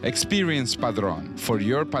Maduro. Experience Padron. For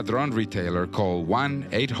your Padron retailer, call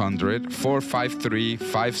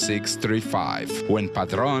 1-800-453-5635. When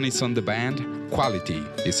Padron is on the band, quality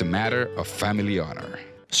is a matter of family honor.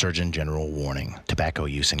 Surgeon General warning. Tobacco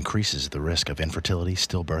use increases the risk of infertility,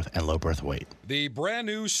 stillbirth, and low birth weight. The brand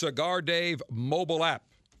new Cigar Dave mobile app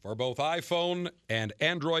for both iPhone and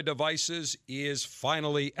Android devices is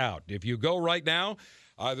finally out. If you go right now,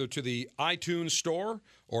 either to the iTunes Store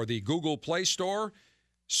or the Google Play Store,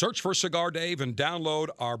 search for Cigar Dave and download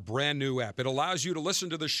our brand new app. It allows you to listen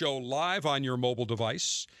to the show live on your mobile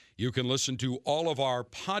device. You can listen to all of our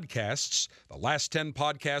podcasts. The last 10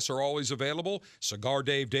 podcasts are always available. Cigar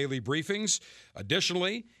Dave Daily Briefings.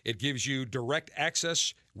 Additionally, it gives you direct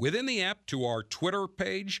access within the app to our Twitter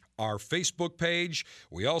page, our Facebook page.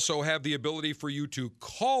 We also have the ability for you to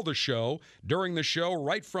call the show during the show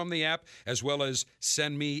right from the app, as well as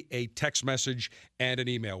send me a text message and an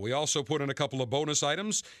email. We also put in a couple of bonus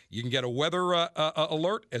items. You can get a weather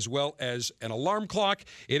alert as well as an alarm clock.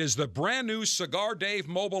 It is the brand new Cigar Dave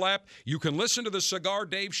mobile app. You can listen to the Cigar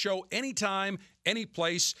Dave show anytime, any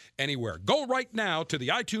place, anywhere. Go right now to the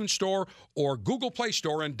iTunes Store or Google Play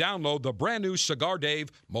Store and download the brand new Cigar Dave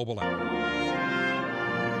mobile app.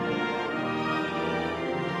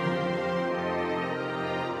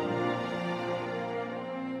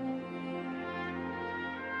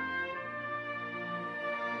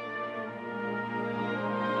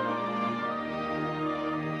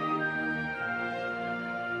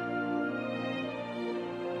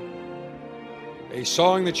 A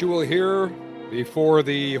song that you will hear before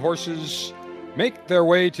the horses make their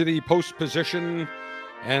way to the post position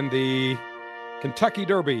and the Kentucky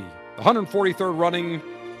Derby. The 143rd running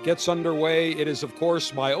gets underway. It is, of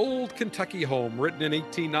course, My Old Kentucky Home, written in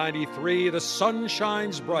 1893. The sun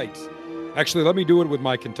shines bright. Actually, let me do it with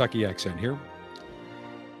my Kentucky accent here.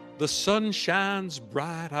 The sun shines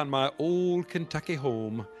bright on my old Kentucky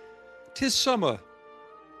home. 'Tis summer.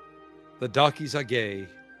 The darkies are gay.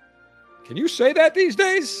 Can you say that these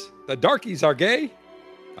days? The darkies are gay?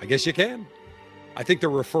 I guess you can. I think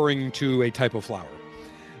they're referring to a type of flower.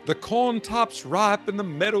 The corn tops ripe and the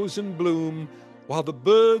meadows in bloom, while the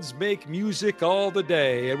birds make music all the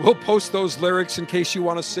day. And we'll post those lyrics in case you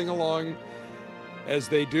want to sing along. as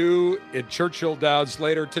they do at Churchill Downs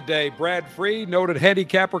later today. Brad Free, noted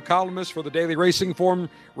handicapper columnist for the Daily Racing Form,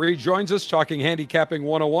 rejoins us talking handicapping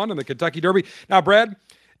 101 and the Kentucky Derby. Now, Brad,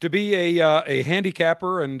 to be a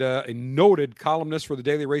handicapper and a noted columnist for the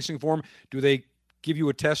Daily Racing Form, do they give you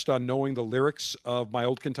a test on knowing the lyrics of My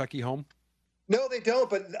Old Kentucky Home? No, they don't,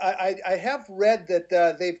 but I have read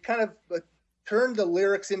that they've kind of turned the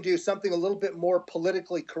lyrics into something a little bit more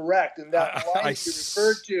politically correct, and that line you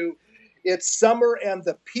referred to, it's Summer and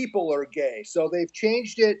the People Are Gay. So they've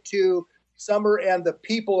changed it to Summer and the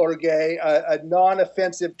People Are Gay, a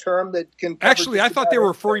non-offensive term that can... Actually, I thought they were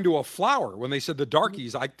referring to a flower when they said the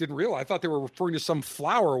darkies. I didn't realize. I thought they were referring to some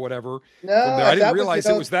flower or whatever. No, I didn't realize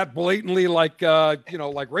it was that blatantly like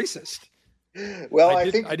racist. Well,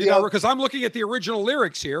 I think because I'm looking at the original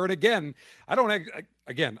lyrics here, and again,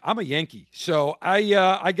 I'm a Yankee, so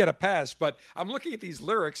I get a pass. But I'm looking at these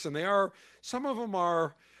lyrics, and some of them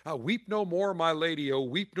are. Weep no more, my lady, oh,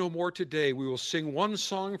 weep no more today. We will sing one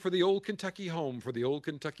song for the old Kentucky home,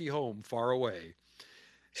 far away.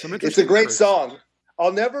 It's a great song.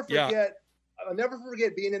 I'll never forget. Yeah. I'll never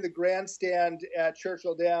forget being in the grandstand at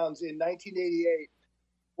Churchill Downs in 1988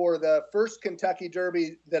 for the first Kentucky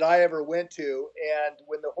Derby that I ever went to. And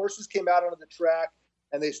when the horses came out onto the track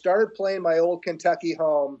and they started playing My Old Kentucky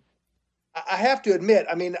Home, I have to admit,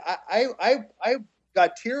 I mean, I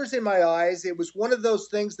got tears in my eyes. It was one of those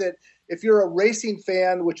things that if you're a racing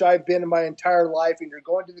fan, which I've been in my entire life, and you're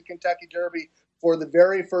going to the Kentucky Derby for the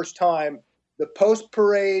very first time, the post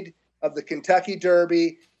parade of the Kentucky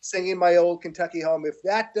Derby, singing My Old Kentucky Home, if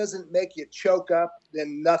that doesn't make you choke up,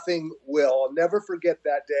 then nothing will. I'll never forget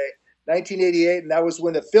that day, 1988, and that was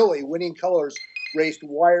when the filly, Winning Colors, raced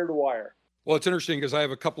wire to wire. Well, it's interesting because I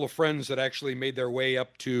have a couple of friends that actually made their way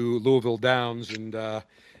up to Louisville Downs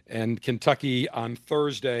and Kentucky on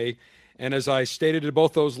Thursday. And as I stated to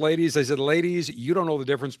both those ladies, I said, ladies, you don't know the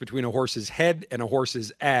difference between a horse's head and a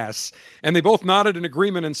horse's ass. And they both nodded in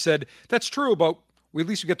agreement and said, that's true, but at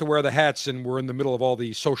least we get to wear the hats and we're in the middle of all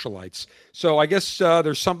the socialites. So I guess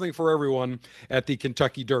there's something for everyone at the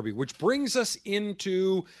Kentucky Derby, which brings us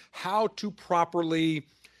into how to properly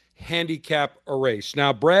handicap a race.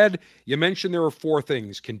 Now, Brad, you mentioned there were four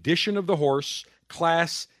things: condition of the horse,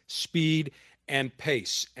 class, speed, and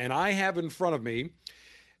pace. And I have in front of me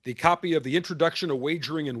the copy of the Introduction to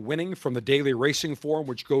Wagering and Winning from the Daily Racing Form,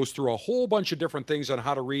 which goes through a whole bunch of different things on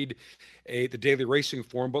how to read the Daily Racing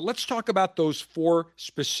Form. But let's talk about those four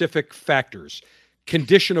specific factors.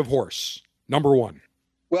 Condition of horse, number one.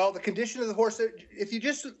 Well, the condition of the horse, if you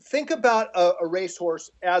just think about a racehorse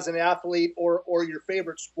as an athlete or your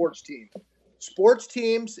favorite sports team. Sports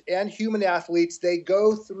teams and human athletes, they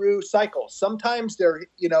go through cycles. Sometimes they're,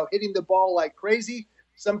 hitting the ball like crazy.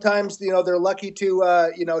 Sometimes, they're lucky to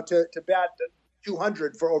bat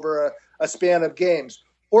 200 for over a span of games.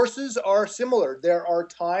 Horses are similar. There are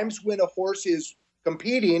times when a horse is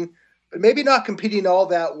competing, but maybe not competing all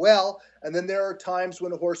that well. And then there are times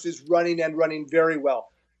when a horse is running and running very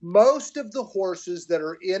well. Most of the horses that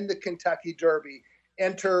are in the Kentucky Derby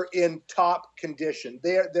enter in top condition.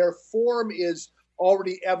 Their form is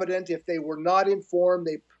already evident. If they were not in form,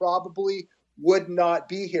 they probably would not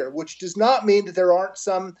be here, which does not mean that there aren't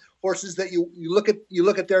some horses that you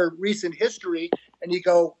look at their recent history and you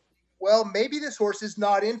go, well, maybe this horse is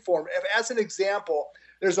not in form. As an example,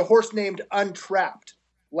 there's a horse named Untrapped.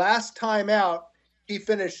 Last time out, he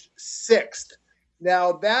finished 6th.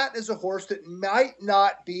 Now, that is a horse that might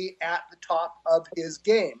not be at the top of his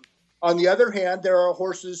game. On the other hand, there are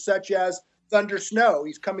horses such as Thunder Snow.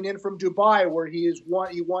 He's coming in from Dubai, where he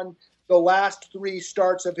won the last 3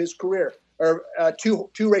 starts of his career, or two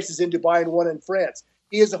races in Dubai and 1 in France.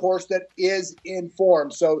 He is a horse that is in form.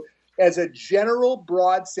 So as a general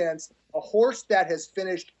broad sense, a horse that has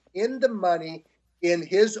finished in the money in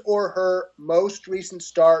his or her most recent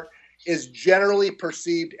start is generally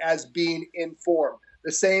perceived as being in form.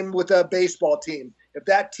 The same with a baseball team. If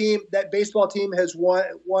that baseball team has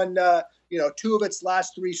won 2 of its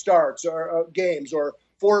last 3 starts or games, or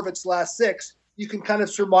 4 of its last 6, you can kind of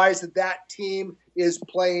surmise that team is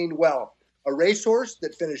playing well. A racehorse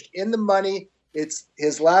that finished in the money, it's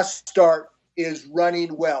his last start, is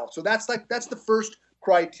running well. So that's the first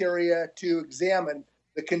criteria to examine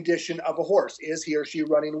the condition of a horse. Is he or she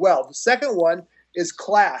running well? The second one is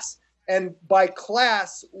class. And by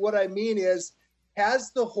class, what I mean is,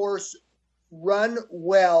 has the horse run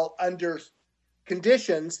well under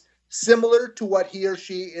conditions similar to what he or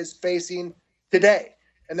she is facing today?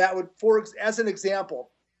 And that would, as an example,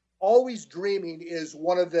 Always Dreaming is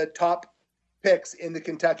one of the top picks in the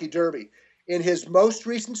Kentucky Derby. In his most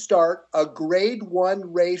recent start, a Grade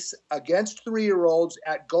 1 race against 3-year-olds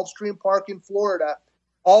at Gulfstream Park in Florida,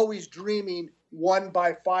 Always Dreaming won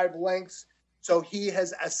by 5 lengths. So he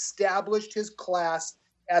has established his class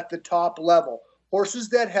at the top level. Horses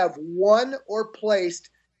that have won or placed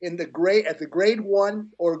in the grade 1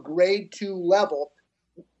 or grade 2 level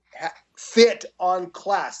fit on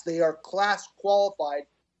class. They are class qualified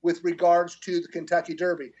with regards to the Kentucky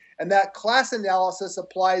Derby. And that class analysis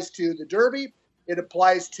applies to the Derby. It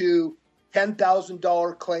applies to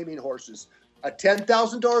 $10,000 claiming horses. A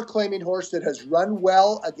 $10,000 claiming horse that has run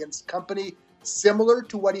well against company similar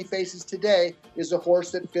to what he faces today is a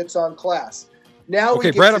horse that fits on class. Now, okay,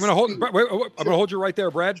 Brad, I'm going to hold you right there,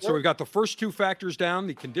 Brad. Sure. So we've got the first 2 factors down,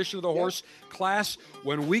 the condition of the horse, class.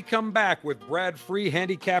 When we come back with Brad Free,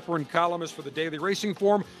 handicapper and columnist for the Daily Racing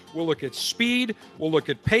Form, we'll look at speed, we'll look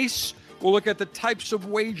at pace, we'll look at the types of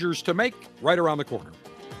wagers to make right around the corner.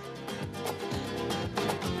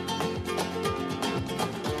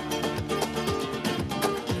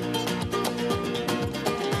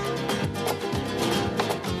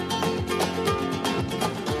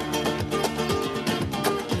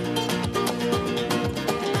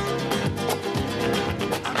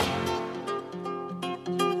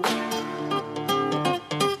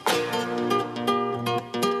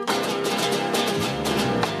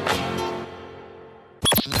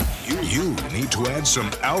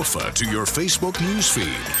 Some alpha to your Facebook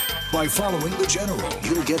newsfeed. By following The General,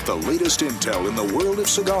 you'll get the latest intel in the world of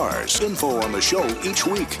cigars, info on the show each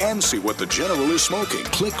week, and see what The General is smoking.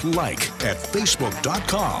 Click like at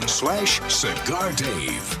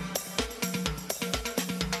facebook.com/CigarDave.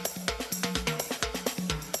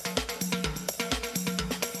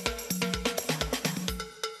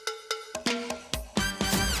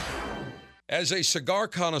 As a cigar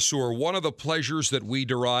connoisseur, one of the pleasures that we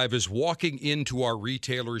derive is walking into our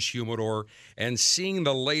retailer's humidor and seeing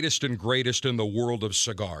the latest and greatest in the world of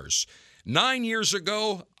cigars. 9 years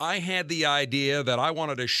ago, I had the idea that I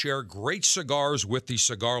wanted to share great cigars with the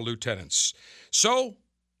cigar lieutenants. So,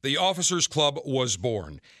 the Officers Club was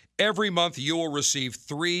born. Every month, you will receive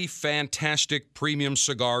 3 fantastic premium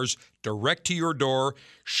cigars direct to your door,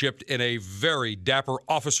 shipped in a very dapper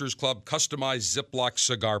Officers Club customized Ziploc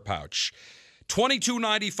cigar pouch.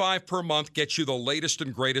 $22.95 per month gets you the latest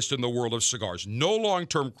and greatest in the world of cigars. No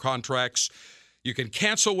long-term contracts. You can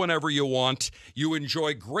cancel whenever you want. You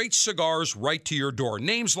enjoy great cigars right to your door.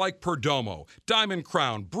 Names like Perdomo, Diamond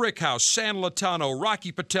Crown, Brickhouse, San Latano,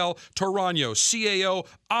 Rocky Patel, Torano, CAO,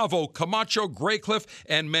 Avo, Camacho, Graycliff,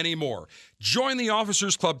 and many more. Join the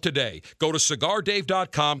Officers Club today. Go to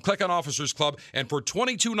CigarDave.com, click on Officers Club, and for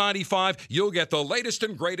 $22.95, you'll get the latest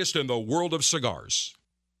and greatest in the world of cigars.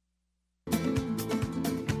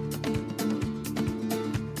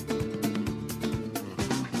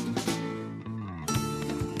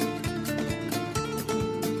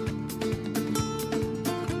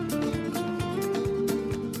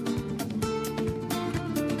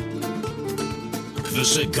 The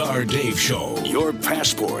Cigar Dave Show, your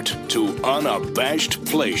passport to unabashed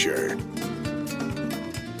pleasure.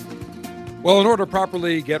 Well, in order to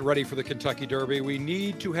properly get ready for the Kentucky Derby, we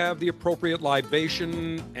need to have the appropriate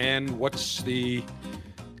libation. And what's the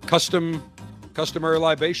customary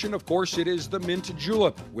libation? Of course, it is the Mint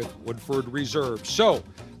Julep with Woodford Reserve. So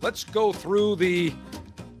let's go through the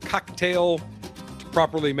cocktail to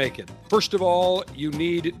properly make it. First of all, you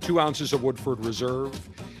need 2 ounces of Woodford Reserve.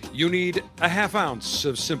 You need a ½ ounce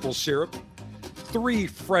of simple syrup, 3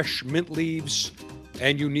 fresh mint leaves,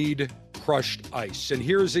 and you need crushed ice. And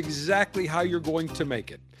here's exactly how you're going to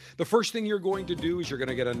make it. The first thing you're going to do is you're going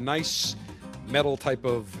to get a nice metal type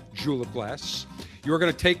of julep glass. You're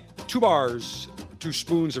going to take 2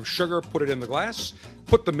 spoons of sugar, put it in the glass,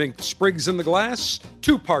 put the mint sprigs in the glass,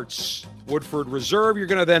 2 parts Woodford Reserve. You're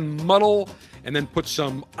going to then muddle and then put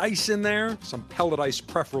some ice in there, some pellet ice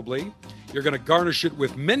preferably. You're going to garnish it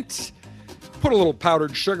with mint, put a little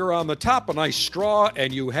powdered sugar on the top, a nice straw,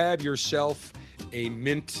 and you have yourself a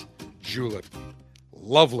mint julep.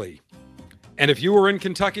 Lovely. And if you were in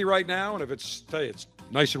Kentucky right now, and if it's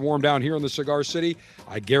nice and warm down here in the Cigar City,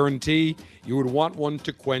 I guarantee you would want one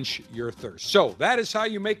to quench your thirst. So that is how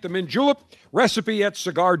you make the mint julep. Recipe at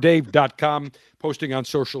CigarDave.com, posting on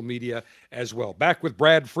social media as well. Back with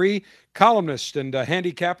Brad Free, columnist and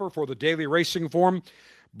handicapper for the Daily Racing Form.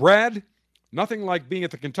 Brad, nothing like being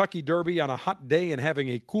at the Kentucky Derby on a hot day and having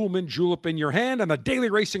a cool mint julep in your hand and a Daily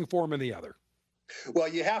Racing Form in the other. Well,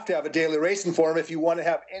 you have to have a Daily Racing Form if you want to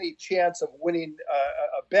have any chance of winning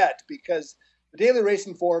a bet, because the Daily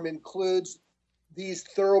Racing Form includes these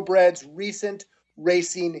thoroughbreds' recent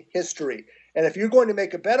racing history. And if you're going to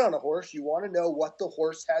make a bet on a horse, you want to know what the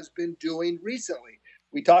horse has been doing recently.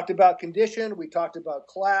 We talked about condition. We talked about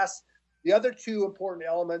class. The other two important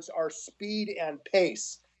elements are speed and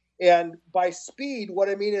pace. And by speed, what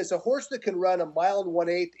I mean is a horse that can run 1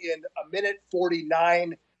 1/8 in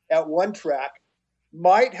 1:49 at one track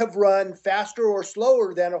might have run faster or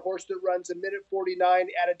slower than a horse that runs 1:49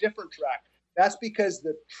 at a different track. That's because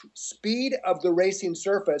the speed of the racing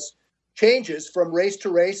surface changes from race to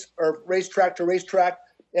race or racetrack to racetrack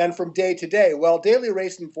and from day to day. Well, Daily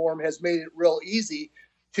Racing Form has made it real easy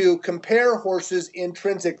to compare horses'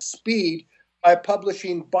 intrinsic speed by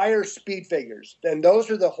publishing Beyer speed figures. And those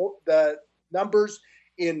are the numbers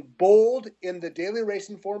in bold in the Daily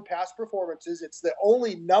Racing Form past performances. It's the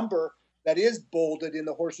only number that is bolded in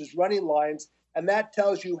the horse's running lines, and that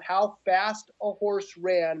tells you how fast a horse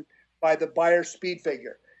ran by the Beyer speed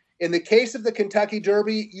figure. In the case of the Kentucky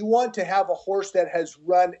Derby, you want to have a horse that has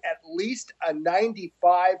run at least a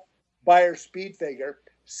 95 Beyer speed figure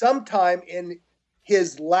sometime in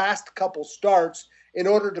his last couple starts in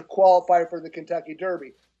order to qualify for the Kentucky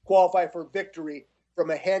Derby, qualify for victory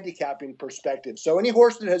from a handicapping perspective. So any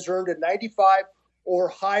horse that has earned a 95 or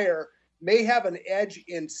higher may have an edge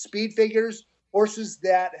in speed figures. Horses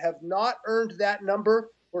that have not earned that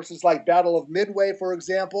number, horses like Battle of Midway, for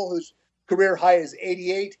example, whose career high is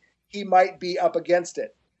 88, he might be up against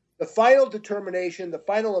it. The final determination, the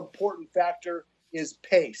final important factor is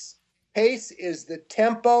pace. Pace is the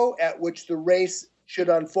tempo at which the race should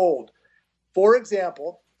unfold. For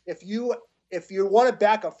example, if you want to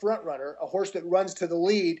back a front runner, a horse that runs to the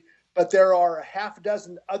lead, but there are a half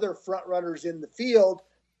dozen other front runners in the field,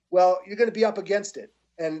 well, you're going to be up against it.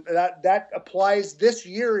 And that applies this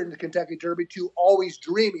year in the Kentucky Derby to Always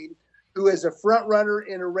Dreaming, who is a front runner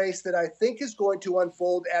in a race that I think is going to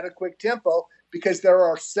unfold at a quick tempo because there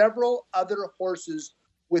are several other horses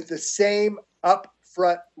with the same up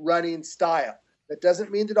front running style. That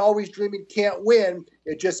doesn't mean that Always Dreaming can't win.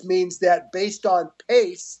 It just means that based on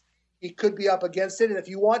pace, he could be up against it. And if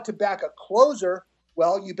you want to back a closer,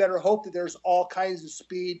 well, you better hope that there's all kinds of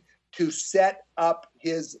speed to set up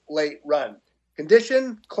his late run.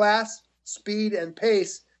 Condition, class, speed, and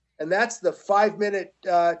pace. And that's the 5-minute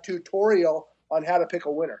tutorial on how to pick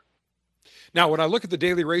a winner. Now, when I look at the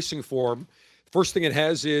Daily Racing Form, first thing it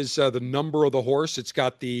has is the number of the horse. It's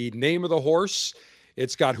got the name of the horse.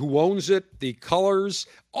 It's got who owns it, the colors,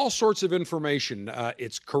 all sorts of information.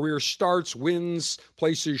 Its career starts, wins,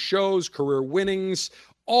 places, shows, career winnings,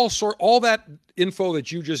 all that info that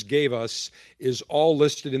you just gave us is all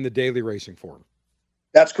listed in the Daily Racing Form.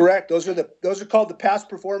 That's correct. Those are called the past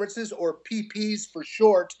performances, or PPs for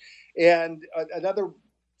short. And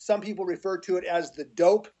some people refer to it as the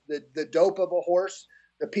dope, the dope of a horse,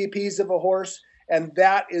 the PPs of a horse. And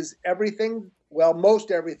that is everything, well,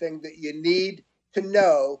 most everything that you need to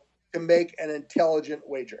know to make an intelligent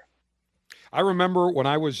wager. I remember when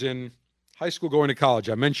I was in high school going to college,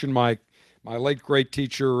 I mentioned my late great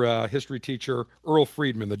teacher, history teacher, Earl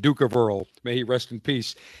Friedman, the Duke of Earl, may he rest in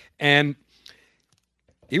peace. And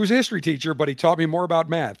he was a history teacher, but he taught me more about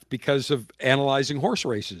math because of analyzing horse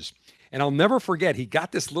races. And I'll never forget, he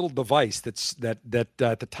got this little device that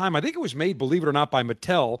at the time, I think it was made, believe it or not, by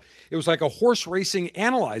Mattel. It was like a horse racing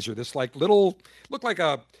analyzer. This like little, looked like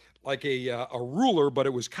a ruler, but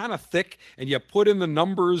it was kind of thick, and you put in the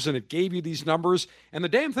numbers and it gave you these numbers, and the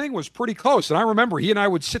damn thing was pretty close. And I remember he and I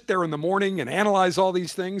would sit there in the morning and analyze all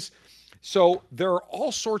these things. So there are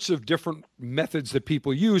all sorts of different methods that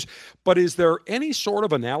people use, but is there any sort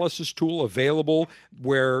of analysis tool available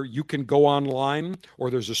where you can go online,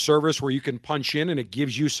 or there's a service where you can punch in and it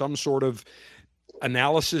gives you some sort of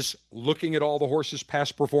analysis looking at all the horses'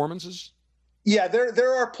 past performances? Yeah,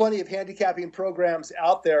 there are plenty of handicapping programs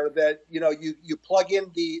out there that, you plug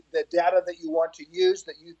in the data that you want to use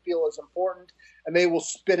that you feel is important, and they will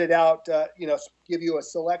spit it out, give you a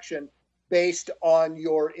selection based on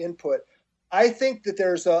your input. I think that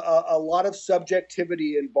there's a lot of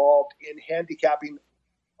subjectivity involved in handicapping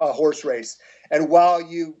a horse race. And while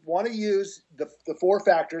you want to use the 4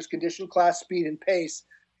 factors, condition, class, speed, and pace,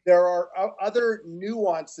 there are other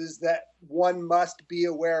nuances that one must be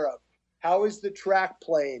aware of. How is the track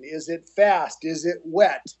playing? Is it fast? Is it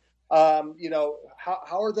wet? How's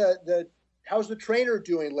the trainer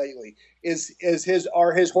doing lately?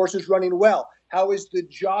 Are his horses running well? How is the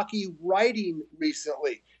jockey riding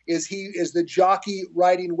recently? Is the jockey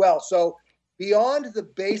riding well? So beyond the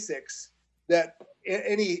basics that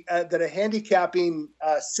that a handicapping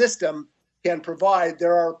system can provide,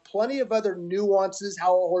 there are plenty of other nuances,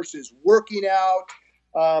 how a horse is working out,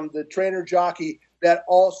 the trainer jockey, that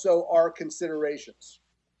also are considerations.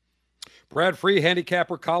 Brad Free,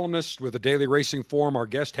 handicapper, columnist with the Daily Racing Form, our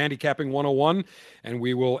guest, Handicapping 101, and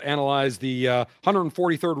we will analyze the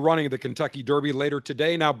 143rd running of the Kentucky Derby later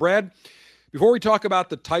today. Now, Brad, before we talk about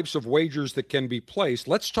the types of wagers that can be placed,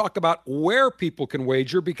 let's talk about where people can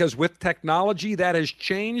wager, because with technology that has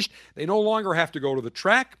changed. They no longer have to go to the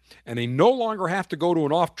track, and they no longer have to go to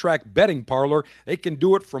an off-track betting parlor. They can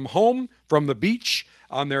do it from home, from the beach,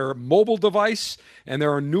 on their mobile device, and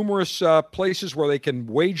there are numerous places where they can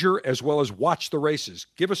wager as well as watch the races.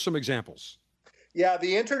 Give us some examples. Yeah,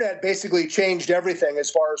 the internet basically changed everything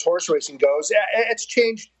as far as horse racing goes. It's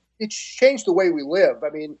changed the way we live. I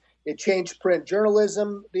mean, it changed print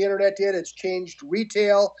journalism, the internet did. It's changed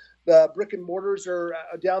retail. The brick and mortars are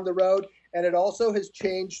down the road. And it also has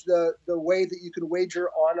changed the way that you can wager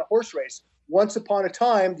on a horse race. Once upon a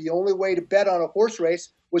time, the only way to bet on a horse race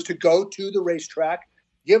was to go to the racetrack,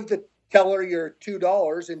 give the teller your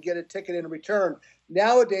 $2 and get a ticket in return.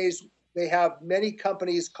 Nowadays, they have many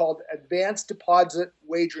companies called advanced deposit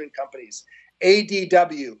wagering companies,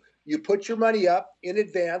 ADW. You put your money up in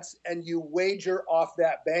advance and you wager off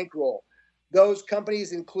that bankroll. Those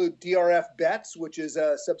companies include DRF Bets, which is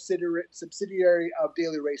a subsidiary of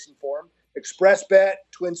Daily Racing Form, Express Bet,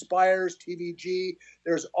 Twin Spires, TVG.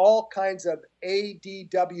 There's all kinds of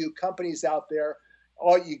ADW companies out there.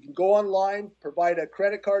 You can go online, provide a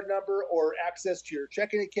credit card number or access to your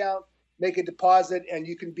checking account, make a deposit, and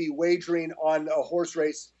you can be wagering on a horse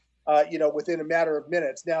race, within a matter of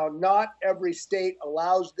minutes. Now, not every state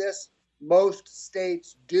allows this. Most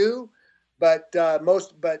states do, but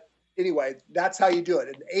anyway, that's how you do it.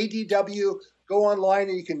 An ADW, go online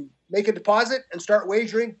and you can make a deposit and start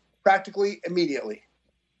wagering practically immediately.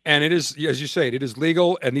 And it is, as you say, it is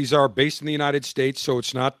legal, and these are based in the United States, so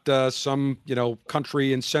it's not some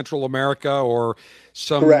country in Central America or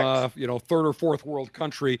some third or fourth world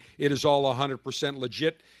country. It is all 100%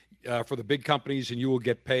 legit for the big companies, and you will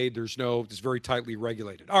get paid. It's very tightly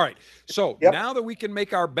regulated. All right, so now that we can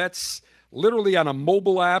make our bets literally on a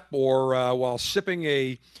mobile app or while sipping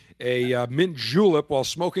a mint julep while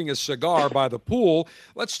smoking a cigar by the pool,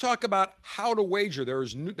 let's talk about how to wager. There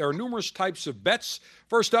are numerous types of bets.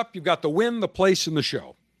 First up, you've got the win, the place, and the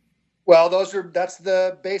show. Well, that's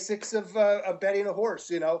the basics of betting a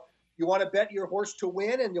horse. You want to bet your horse to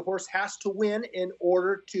win, and the horse has to win in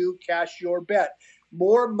order to cash your bet.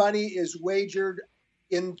 More money is wagered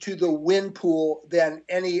into the win pool than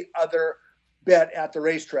any other bet at the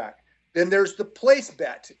racetrack. Then there's the place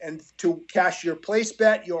bet. And to cash your place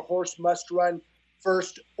bet, your horse must run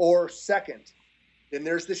first or second. Then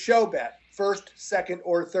there's the show bet, first, second,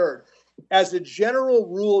 or third. As a general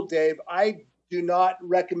rule, Dave, I do not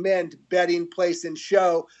recommend betting place and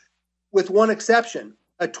show, with one exception,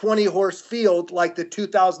 a 20-horse field like the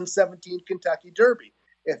 2017 Kentucky Derby.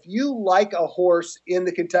 If you like a horse in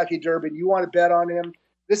the Kentucky Derby and you want to bet on him,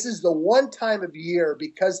 this is the one time of year,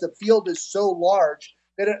 because the field is so large,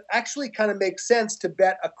 that it actually kind of makes sense to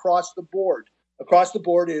bet across the board. Across the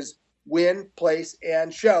board is win, place,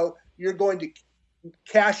 and show. You're going to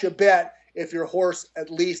cash a bet if your horse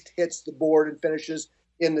at least hits the board and finishes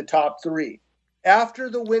in the top three.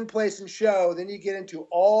 After the win, place, and show, then you get into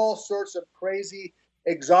all sorts of crazy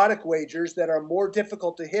exotic wagers that are more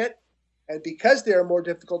difficult to hit. And because they are more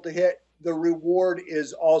difficult to hit, the reward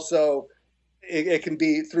is also, it can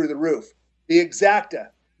be through the roof. The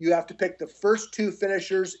exacta. You have to pick the first two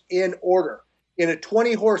finishers in order. In a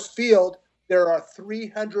 20-horse field, there are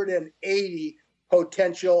 380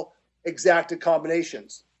 potential exacta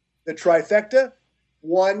combinations. The trifecta,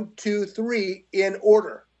 1, 2, 3 in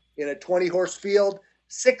order. In a 20-horse field,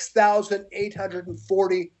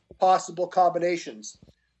 6,840 possible combinations.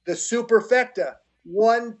 The superfecta,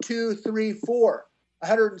 1, 2, 3, 4,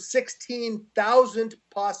 116,000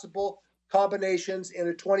 possible combinations in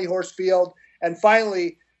a 20-horse field. And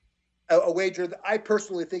finally, a wager that I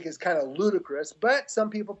personally think is kind of ludicrous, but some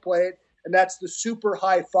people play it, and that's the super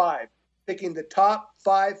high five, picking the top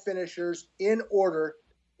 5 finishers in order.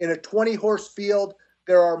 In a 20-horse field,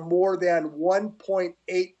 there are more than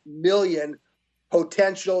 1.8 million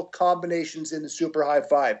potential combinations in the super high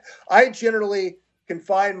five. I generally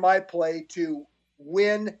confine my play to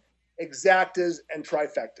win, exactas, and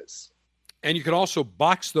trifectas. And you can also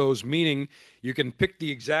box those, meaning you can pick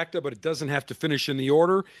the exacta, but it doesn't have to finish in the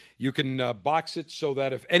order. You can box it so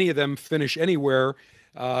that if any of them finish anywhere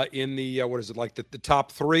in the, the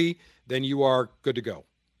top 3, then you are good to go.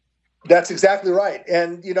 That's exactly right.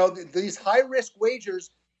 And, these high-risk wagers,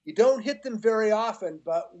 you don't hit them very often,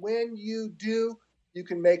 but when you do, you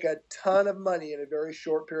can make a ton of money in a very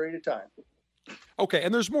short period of time. Okay,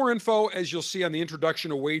 and there's more info, as you'll see on the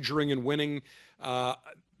introduction of wagering and winning.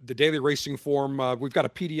 the Daily Racing Form. We've got a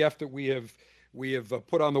PDF that we have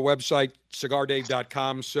put on the website,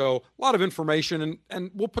 cigardave.com. So a lot of information,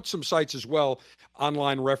 and we'll put some sites as well,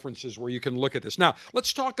 online references where you can look at this. Now,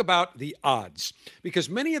 let's talk about the odds, because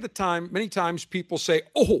many times people say,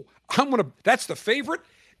 "Oh, that's the favorite.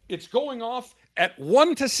 It's going off at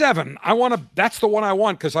 1-7. That's the one I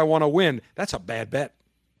want because I want to win." That's a bad bet.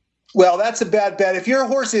 Well, that's a bad bet. If your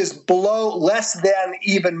horse is below less than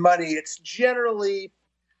even money, it's generally,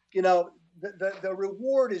 the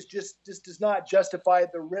reward is just does not justify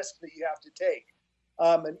the risk that you have to take.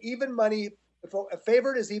 And even money, if a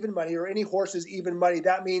favorite is even money, or any horse is even money,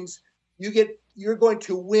 that means you're going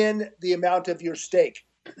to win the amount of your stake.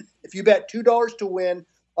 If you bet $2 to win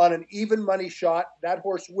on an even money shot, that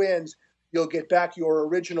horse wins. You'll get back your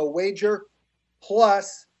original wager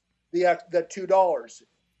plus the $2,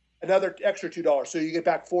 another extra $2. So you get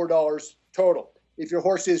back $4 total. If your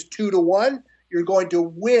horse is 2-1, you're going to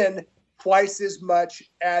win twice as much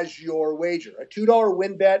as your wager. A $2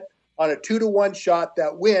 win bet on a 2-1 shot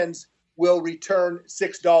that wins will return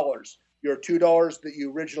 $6. Your $2 that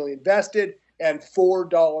you originally invested and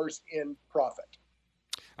 $4 in profit.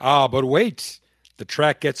 But wait, the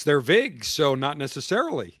track gets their VIG, so not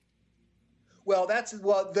necessarily. Well,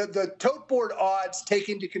 the tote board odds take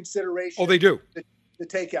into consideration. Oh, they do. The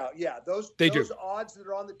takeout, yeah. Those odds that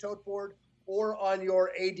are on the tote board or on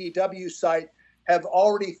your ADW site have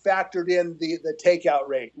already factored in the takeout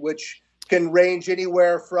rate, which can range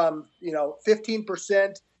anywhere from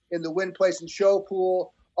 15% in the win, place, and show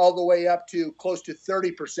pool all the way up to close to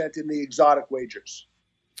 30% in the exotic wagers.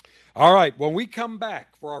 All right. When we come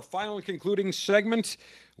back for our final and concluding segment,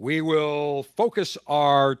 we will focus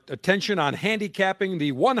our attention on handicapping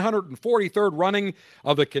the 143rd running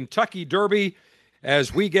of the Kentucky Derby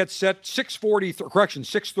as we get set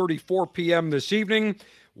 6:34 p.m. this evening.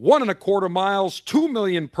 1.25 miles, $2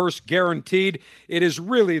 million purse guaranteed. It is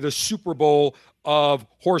really the Super Bowl of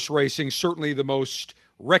horse racing, certainly the most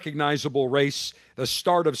recognizable race, the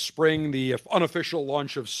start of spring, the unofficial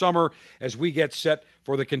launch of summer, as we get set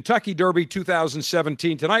for the Kentucky Derby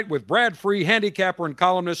 2017 tonight with Brad Free, handicapper and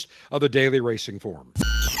columnist of the Daily Racing Form.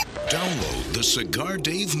 Download the Cigar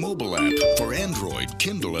Dave mobile app for Android,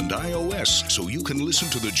 Kindle, and iOS so you can listen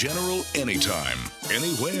to the General anytime,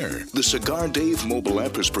 anywhere. The Cigar Dave mobile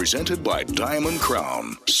app is presented by Diamond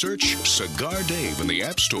Crown. Search Cigar Dave in the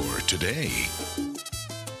App Store today.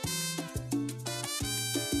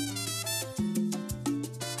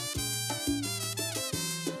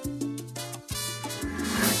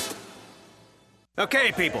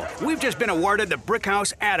 Okay, people, we've just been awarded the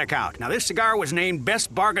Brickhouse Ad Account. Now, this cigar was named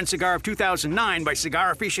Best Bargain Cigar of 2009 by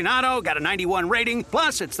Cigar Aficionado, got a 91 rating,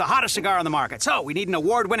 plus it's the hottest cigar on the market. So, we need an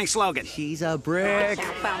award-winning slogan. She's a brick.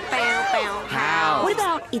 How? What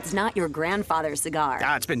about it's not your grandfather's cigar?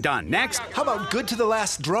 It's been done. Next. How about good to the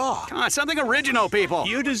last draw? Come on, something original, people.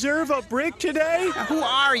 You deserve a brick today? Now, who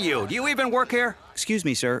are you? Do you even work here? Excuse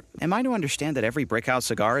me, sir. Am I to understand that every Brickhouse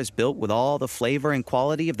cigar is built with all the flavor and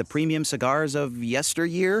quality of the premium cigars of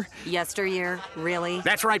yesteryear? Yesteryear? Really?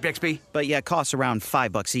 That's right, Bixby. But yet costs around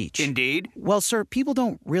 $5 each. Indeed. Well, sir, people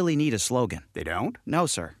don't really need a slogan. They don't? No,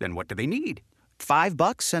 sir. Then what do they need?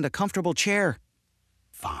 $5 and a comfortable chair.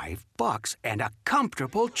 $5 and a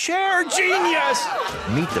comfortable chair. Genius!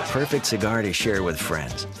 Meet the perfect cigar to share with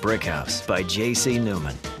friends. Brickhouse by J.C.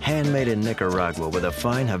 Newman. Handmade in Nicaragua with a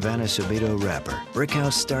fine Havana Subito wrapper.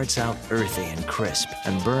 Brickhouse starts out earthy and crisp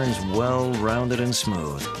and burns well-rounded and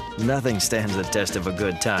smooth. Nothing stands the test of a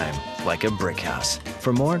good time like a Brickhouse.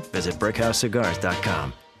 For more, visit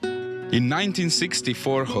BrickhouseCigars.com. In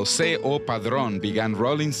 1964, Jose O. Padron began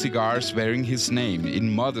rolling cigars bearing his name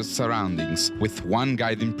in modest surroundings with one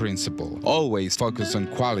guiding principle: always focus on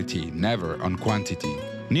quality, never on quantity.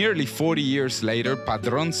 Nearly 40 years later,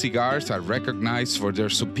 Padron cigars are recognized for their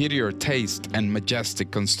superior taste and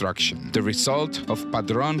majestic construction, the result of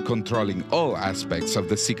Padron controlling all aspects of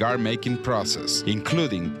the cigar-making process,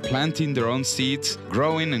 including planting their own seeds,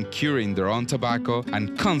 growing and curing their own tobacco,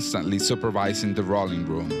 and constantly supervising the rolling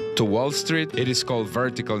room. To Wall Street, it is called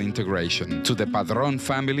vertical integration. To the Padron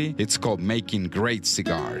family, it's called making great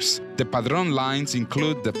cigars. The Padron lines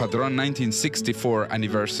include the Padron 1964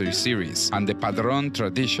 Anniversary Series and the Padron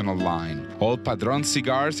Traditional line. All Padron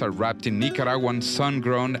cigars are wrapped in Nicaraguan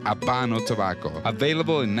sun-grown Habano tobacco,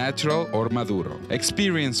 available in natural or maduro.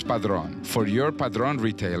 Experience Padron. For your Padron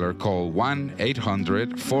retailer, call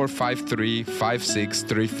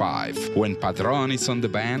 1-800-453-5635. When Padron is on the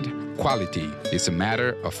band, quality is a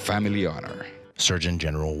matter of family honor. Surgeon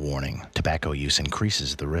General warning. Tobacco use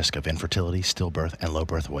increases the risk of infertility, stillbirth, and low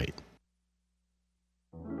birth weight.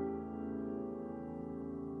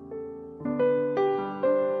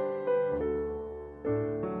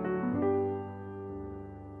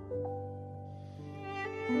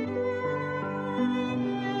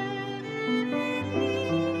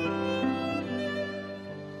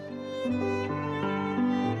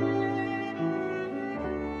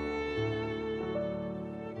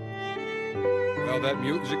 that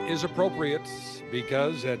music is appropriate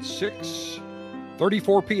because at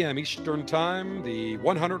 6:34 p.m. Eastern Time, the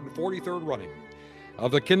 143rd running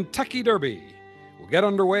of the Kentucky Derby will get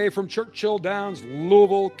underway from Churchill Downs,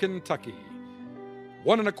 Louisville, Kentucky.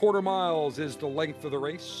 1.25 miles is the length of the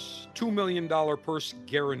race. $2 million purse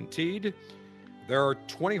guaranteed. There are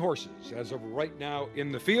 20 horses as of right now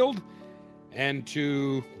in the field. And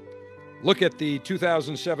to look at the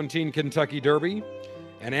 2017 Kentucky Derby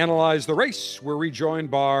and analyze the race, we're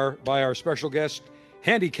rejoined by our special guest,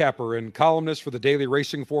 handicapper and columnist for the Daily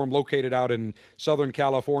Racing Form, located out in Southern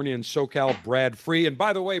California in SoCal, Brad Free. And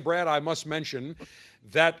by the way, Brad, I must mention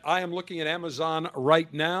that I am looking at Amazon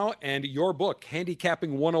right now, and your book,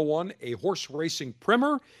 Handicapping 101, A Horse Racing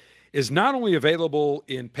Primer, is not only available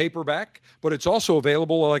in paperback, but it's also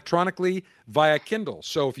available electronically via Kindle.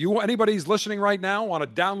 So if anybody's listening right now, want to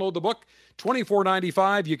download the book,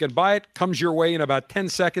 $24.95. You can buy it. Comes your way in about 10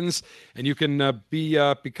 seconds, and you can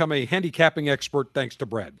become a handicapping expert thanks to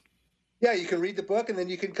Brad. Yeah, you can read the book, and then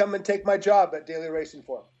you can come and take my job at Daily Racing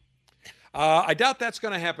Form. I doubt that's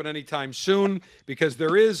going to happen anytime soon because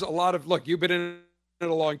there is a lot of, look, you've been in it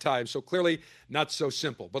a long time, so clearly not so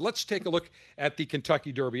simple. But let's take a look at the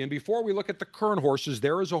Kentucky Derby. And before we look at the current horses,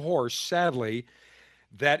 there is a horse, sadly,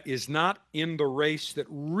 that is not in the race that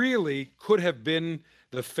really could have been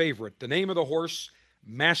the favorite. The name of the horse,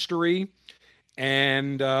 Mastery,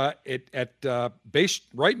 and based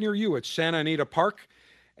right near you at Santa Anita Park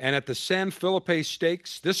and at the San Felipe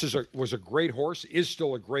Stakes. This was a great horse, is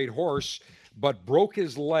still a great horse, but broke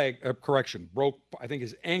his leg, broke, I think,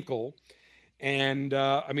 his ankle. And,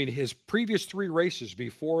 his previous 3 races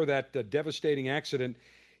before that devastating accident,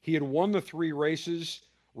 he had won the 3 races,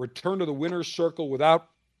 returned to the winner's circle without,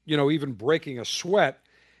 even breaking a sweat.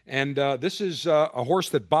 And this is a horse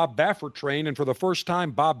that Bob Baffert trained. And for the first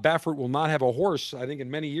time, Bob Baffert will not have a horse, I think, in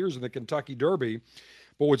many years in the Kentucky Derby.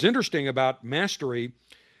 But what's interesting about Mastery,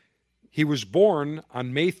 he was born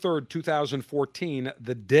on May 3rd, 2014,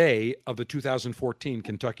 the day of the 2014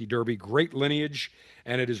 Kentucky Derby. Great lineage,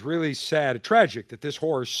 and it is really sad, tragic that this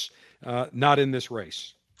horse not in this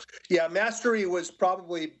race. Yeah, Mastery was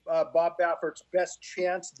probably Bob Baffert's best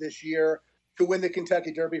chance this year to win the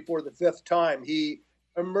Kentucky Derby for the 5th time. He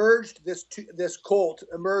emerged, this colt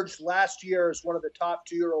emerged last year as one of the top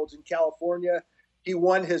 2-year-olds in California. He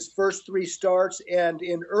won his first 3 starts, and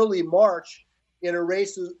in early March, in a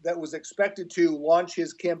race that was expected to launch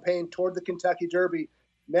his campaign toward the Kentucky Derby,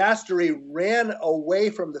 Mastery ran away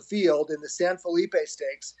from the field in the San Felipe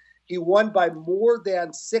Stakes. He won by more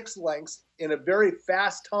than 6 lengths in a very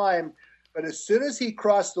fast time. But as soon as he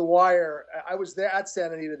crossed the wire, I was there at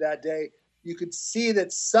Santa Anita that day, you could see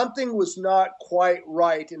that something was not quite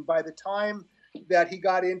right. And by the time that he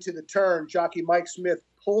got into the turn, jockey Mike Smith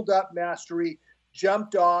pulled up Mastery,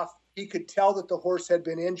 jumped off. He could tell that the horse had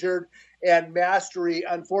been injured, and Mastery,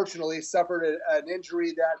 unfortunately, suffered an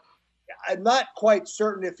injury that I'm not quite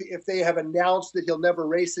certain if they have announced that he'll never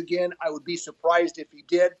race again. I would be surprised if he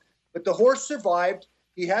did. But the horse survived.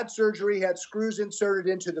 He had surgery, had screws inserted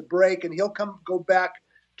into the brake, and he'll go back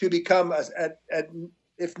to become,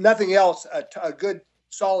 if nothing else, a good,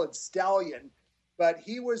 solid stallion. But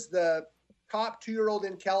he was the top 2-year-old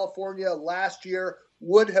in California last year,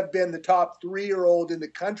 would have been the top 3-year-old in the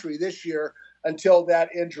country this year until that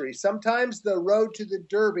injury. Sometimes the road to the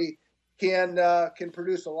Derby can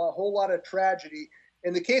produce a whole lot of tragedy.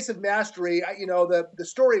 In the case of Mastery, the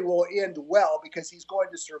story will end well because he's going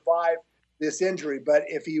to survive this injury. But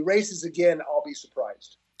if he races again, I'll be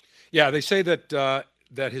surprised. Yeah, they say that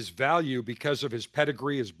his value, because of his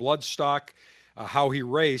pedigree, his blood stock, how he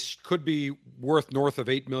raced, could be worth north of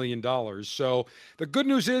 $8 million. So the good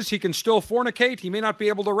news is he can still fornicate. He may not be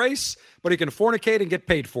able to race, but he can fornicate and get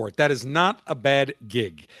paid for it. That is not a bad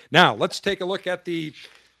gig. Now, let's take a look at the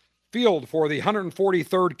field for the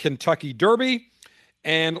 143rd Kentucky Derby.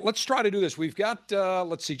 And let's try to do this. We've got,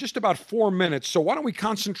 just about 4 minutes. So why don't we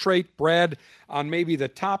concentrate, Brad, on maybe the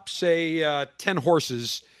top, say, 10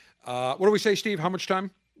 horses. What do we say, Steve? How much time?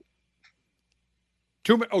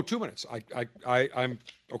 2 minutes. I'm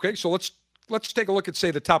okay. So let's take a look at, say,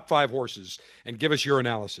 the top 5 horses and give us your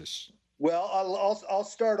analysis. Well, I'll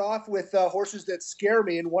start off with horses that scare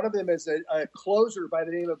me, and one of them is a closer by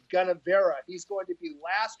the name of Gunnevera. He's going to be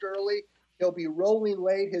last early. He'll be rolling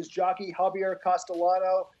late. His jockey, Javier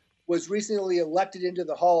Castellano, was recently elected into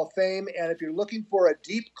the Hall of Fame. And if you're looking for a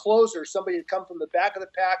deep closer, somebody to come from the back of the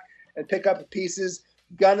pack and pick up the pieces,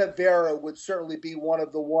 Gunnevera would certainly be one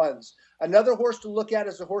of the ones. Another horse to look at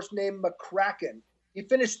is a horse named McCracken. He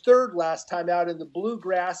finished 3rd last time out in the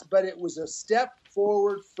Bluegrass, but it was a step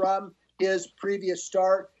forward from his previous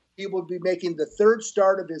start. He will be making the 3rd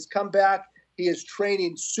start of his comeback. He is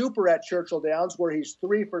training super at Churchill Downs, where he's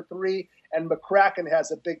 3 for 3, and McCracken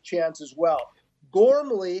has a big chance as well.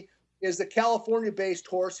 Gormley is a California-based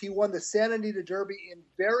horse. He won the Santa Anita Derby in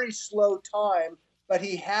very slow time, but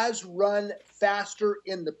he has run faster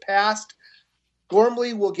in the past.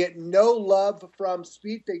 Gormley will get no love from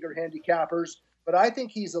speed figure handicappers, but I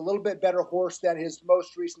think he's a little bit better horse than his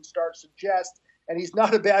most recent start suggests, and he's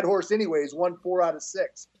not a bad horse anyway. He's won 4 out of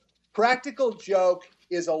 6. Practical Joke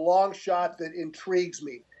is a long shot that intrigues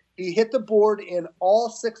me. He hit the board in all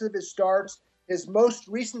 6 of his starts. His most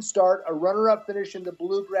recent start, a runner-up finish in the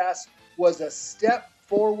Bluegrass, was a step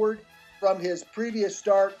forward from his previous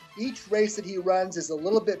start. Each race that he runs is a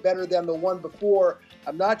little bit better than the one before.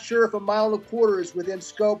 I'm not sure if 1.25 miles is within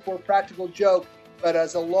scope for Practical Joke, but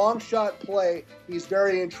as a long shot play, he's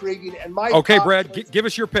very intriguing. And okay, Brad, give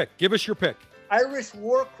us your pick. Give us your pick. Irish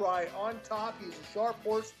War Cry on top. He's a sharp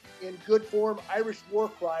horse in good form. Irish War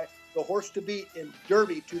Cry, the horse to beat in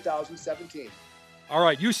Derby 2017. All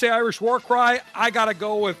right, you say Irish War Cry. I got to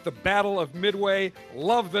go with the Battle of Midway.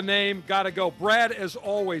 Love the name. Got to go. Brad, as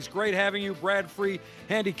always, great having you. Brad Free,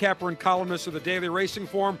 handicapper and columnist of the Daily Racing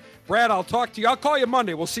Form. Brad, I'll talk to you. I'll call you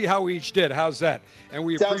Monday. We'll see how we each did. How's that? And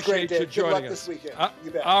we Sounds appreciate great, you Dave. joining Good luck us. This weekend.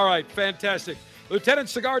 You bet. All right, fantastic. Lieutenant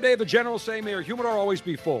Cigar Dave, the General say, may your humidor always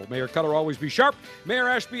be full. May your cutter always be sharp. Mayor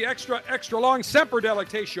Ashby, extra, extra long. Semper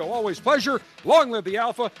Delectatio, always pleasure. Long live the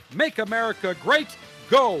Alpha. Make America great.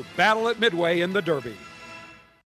 Go battle at Midway in the Derby.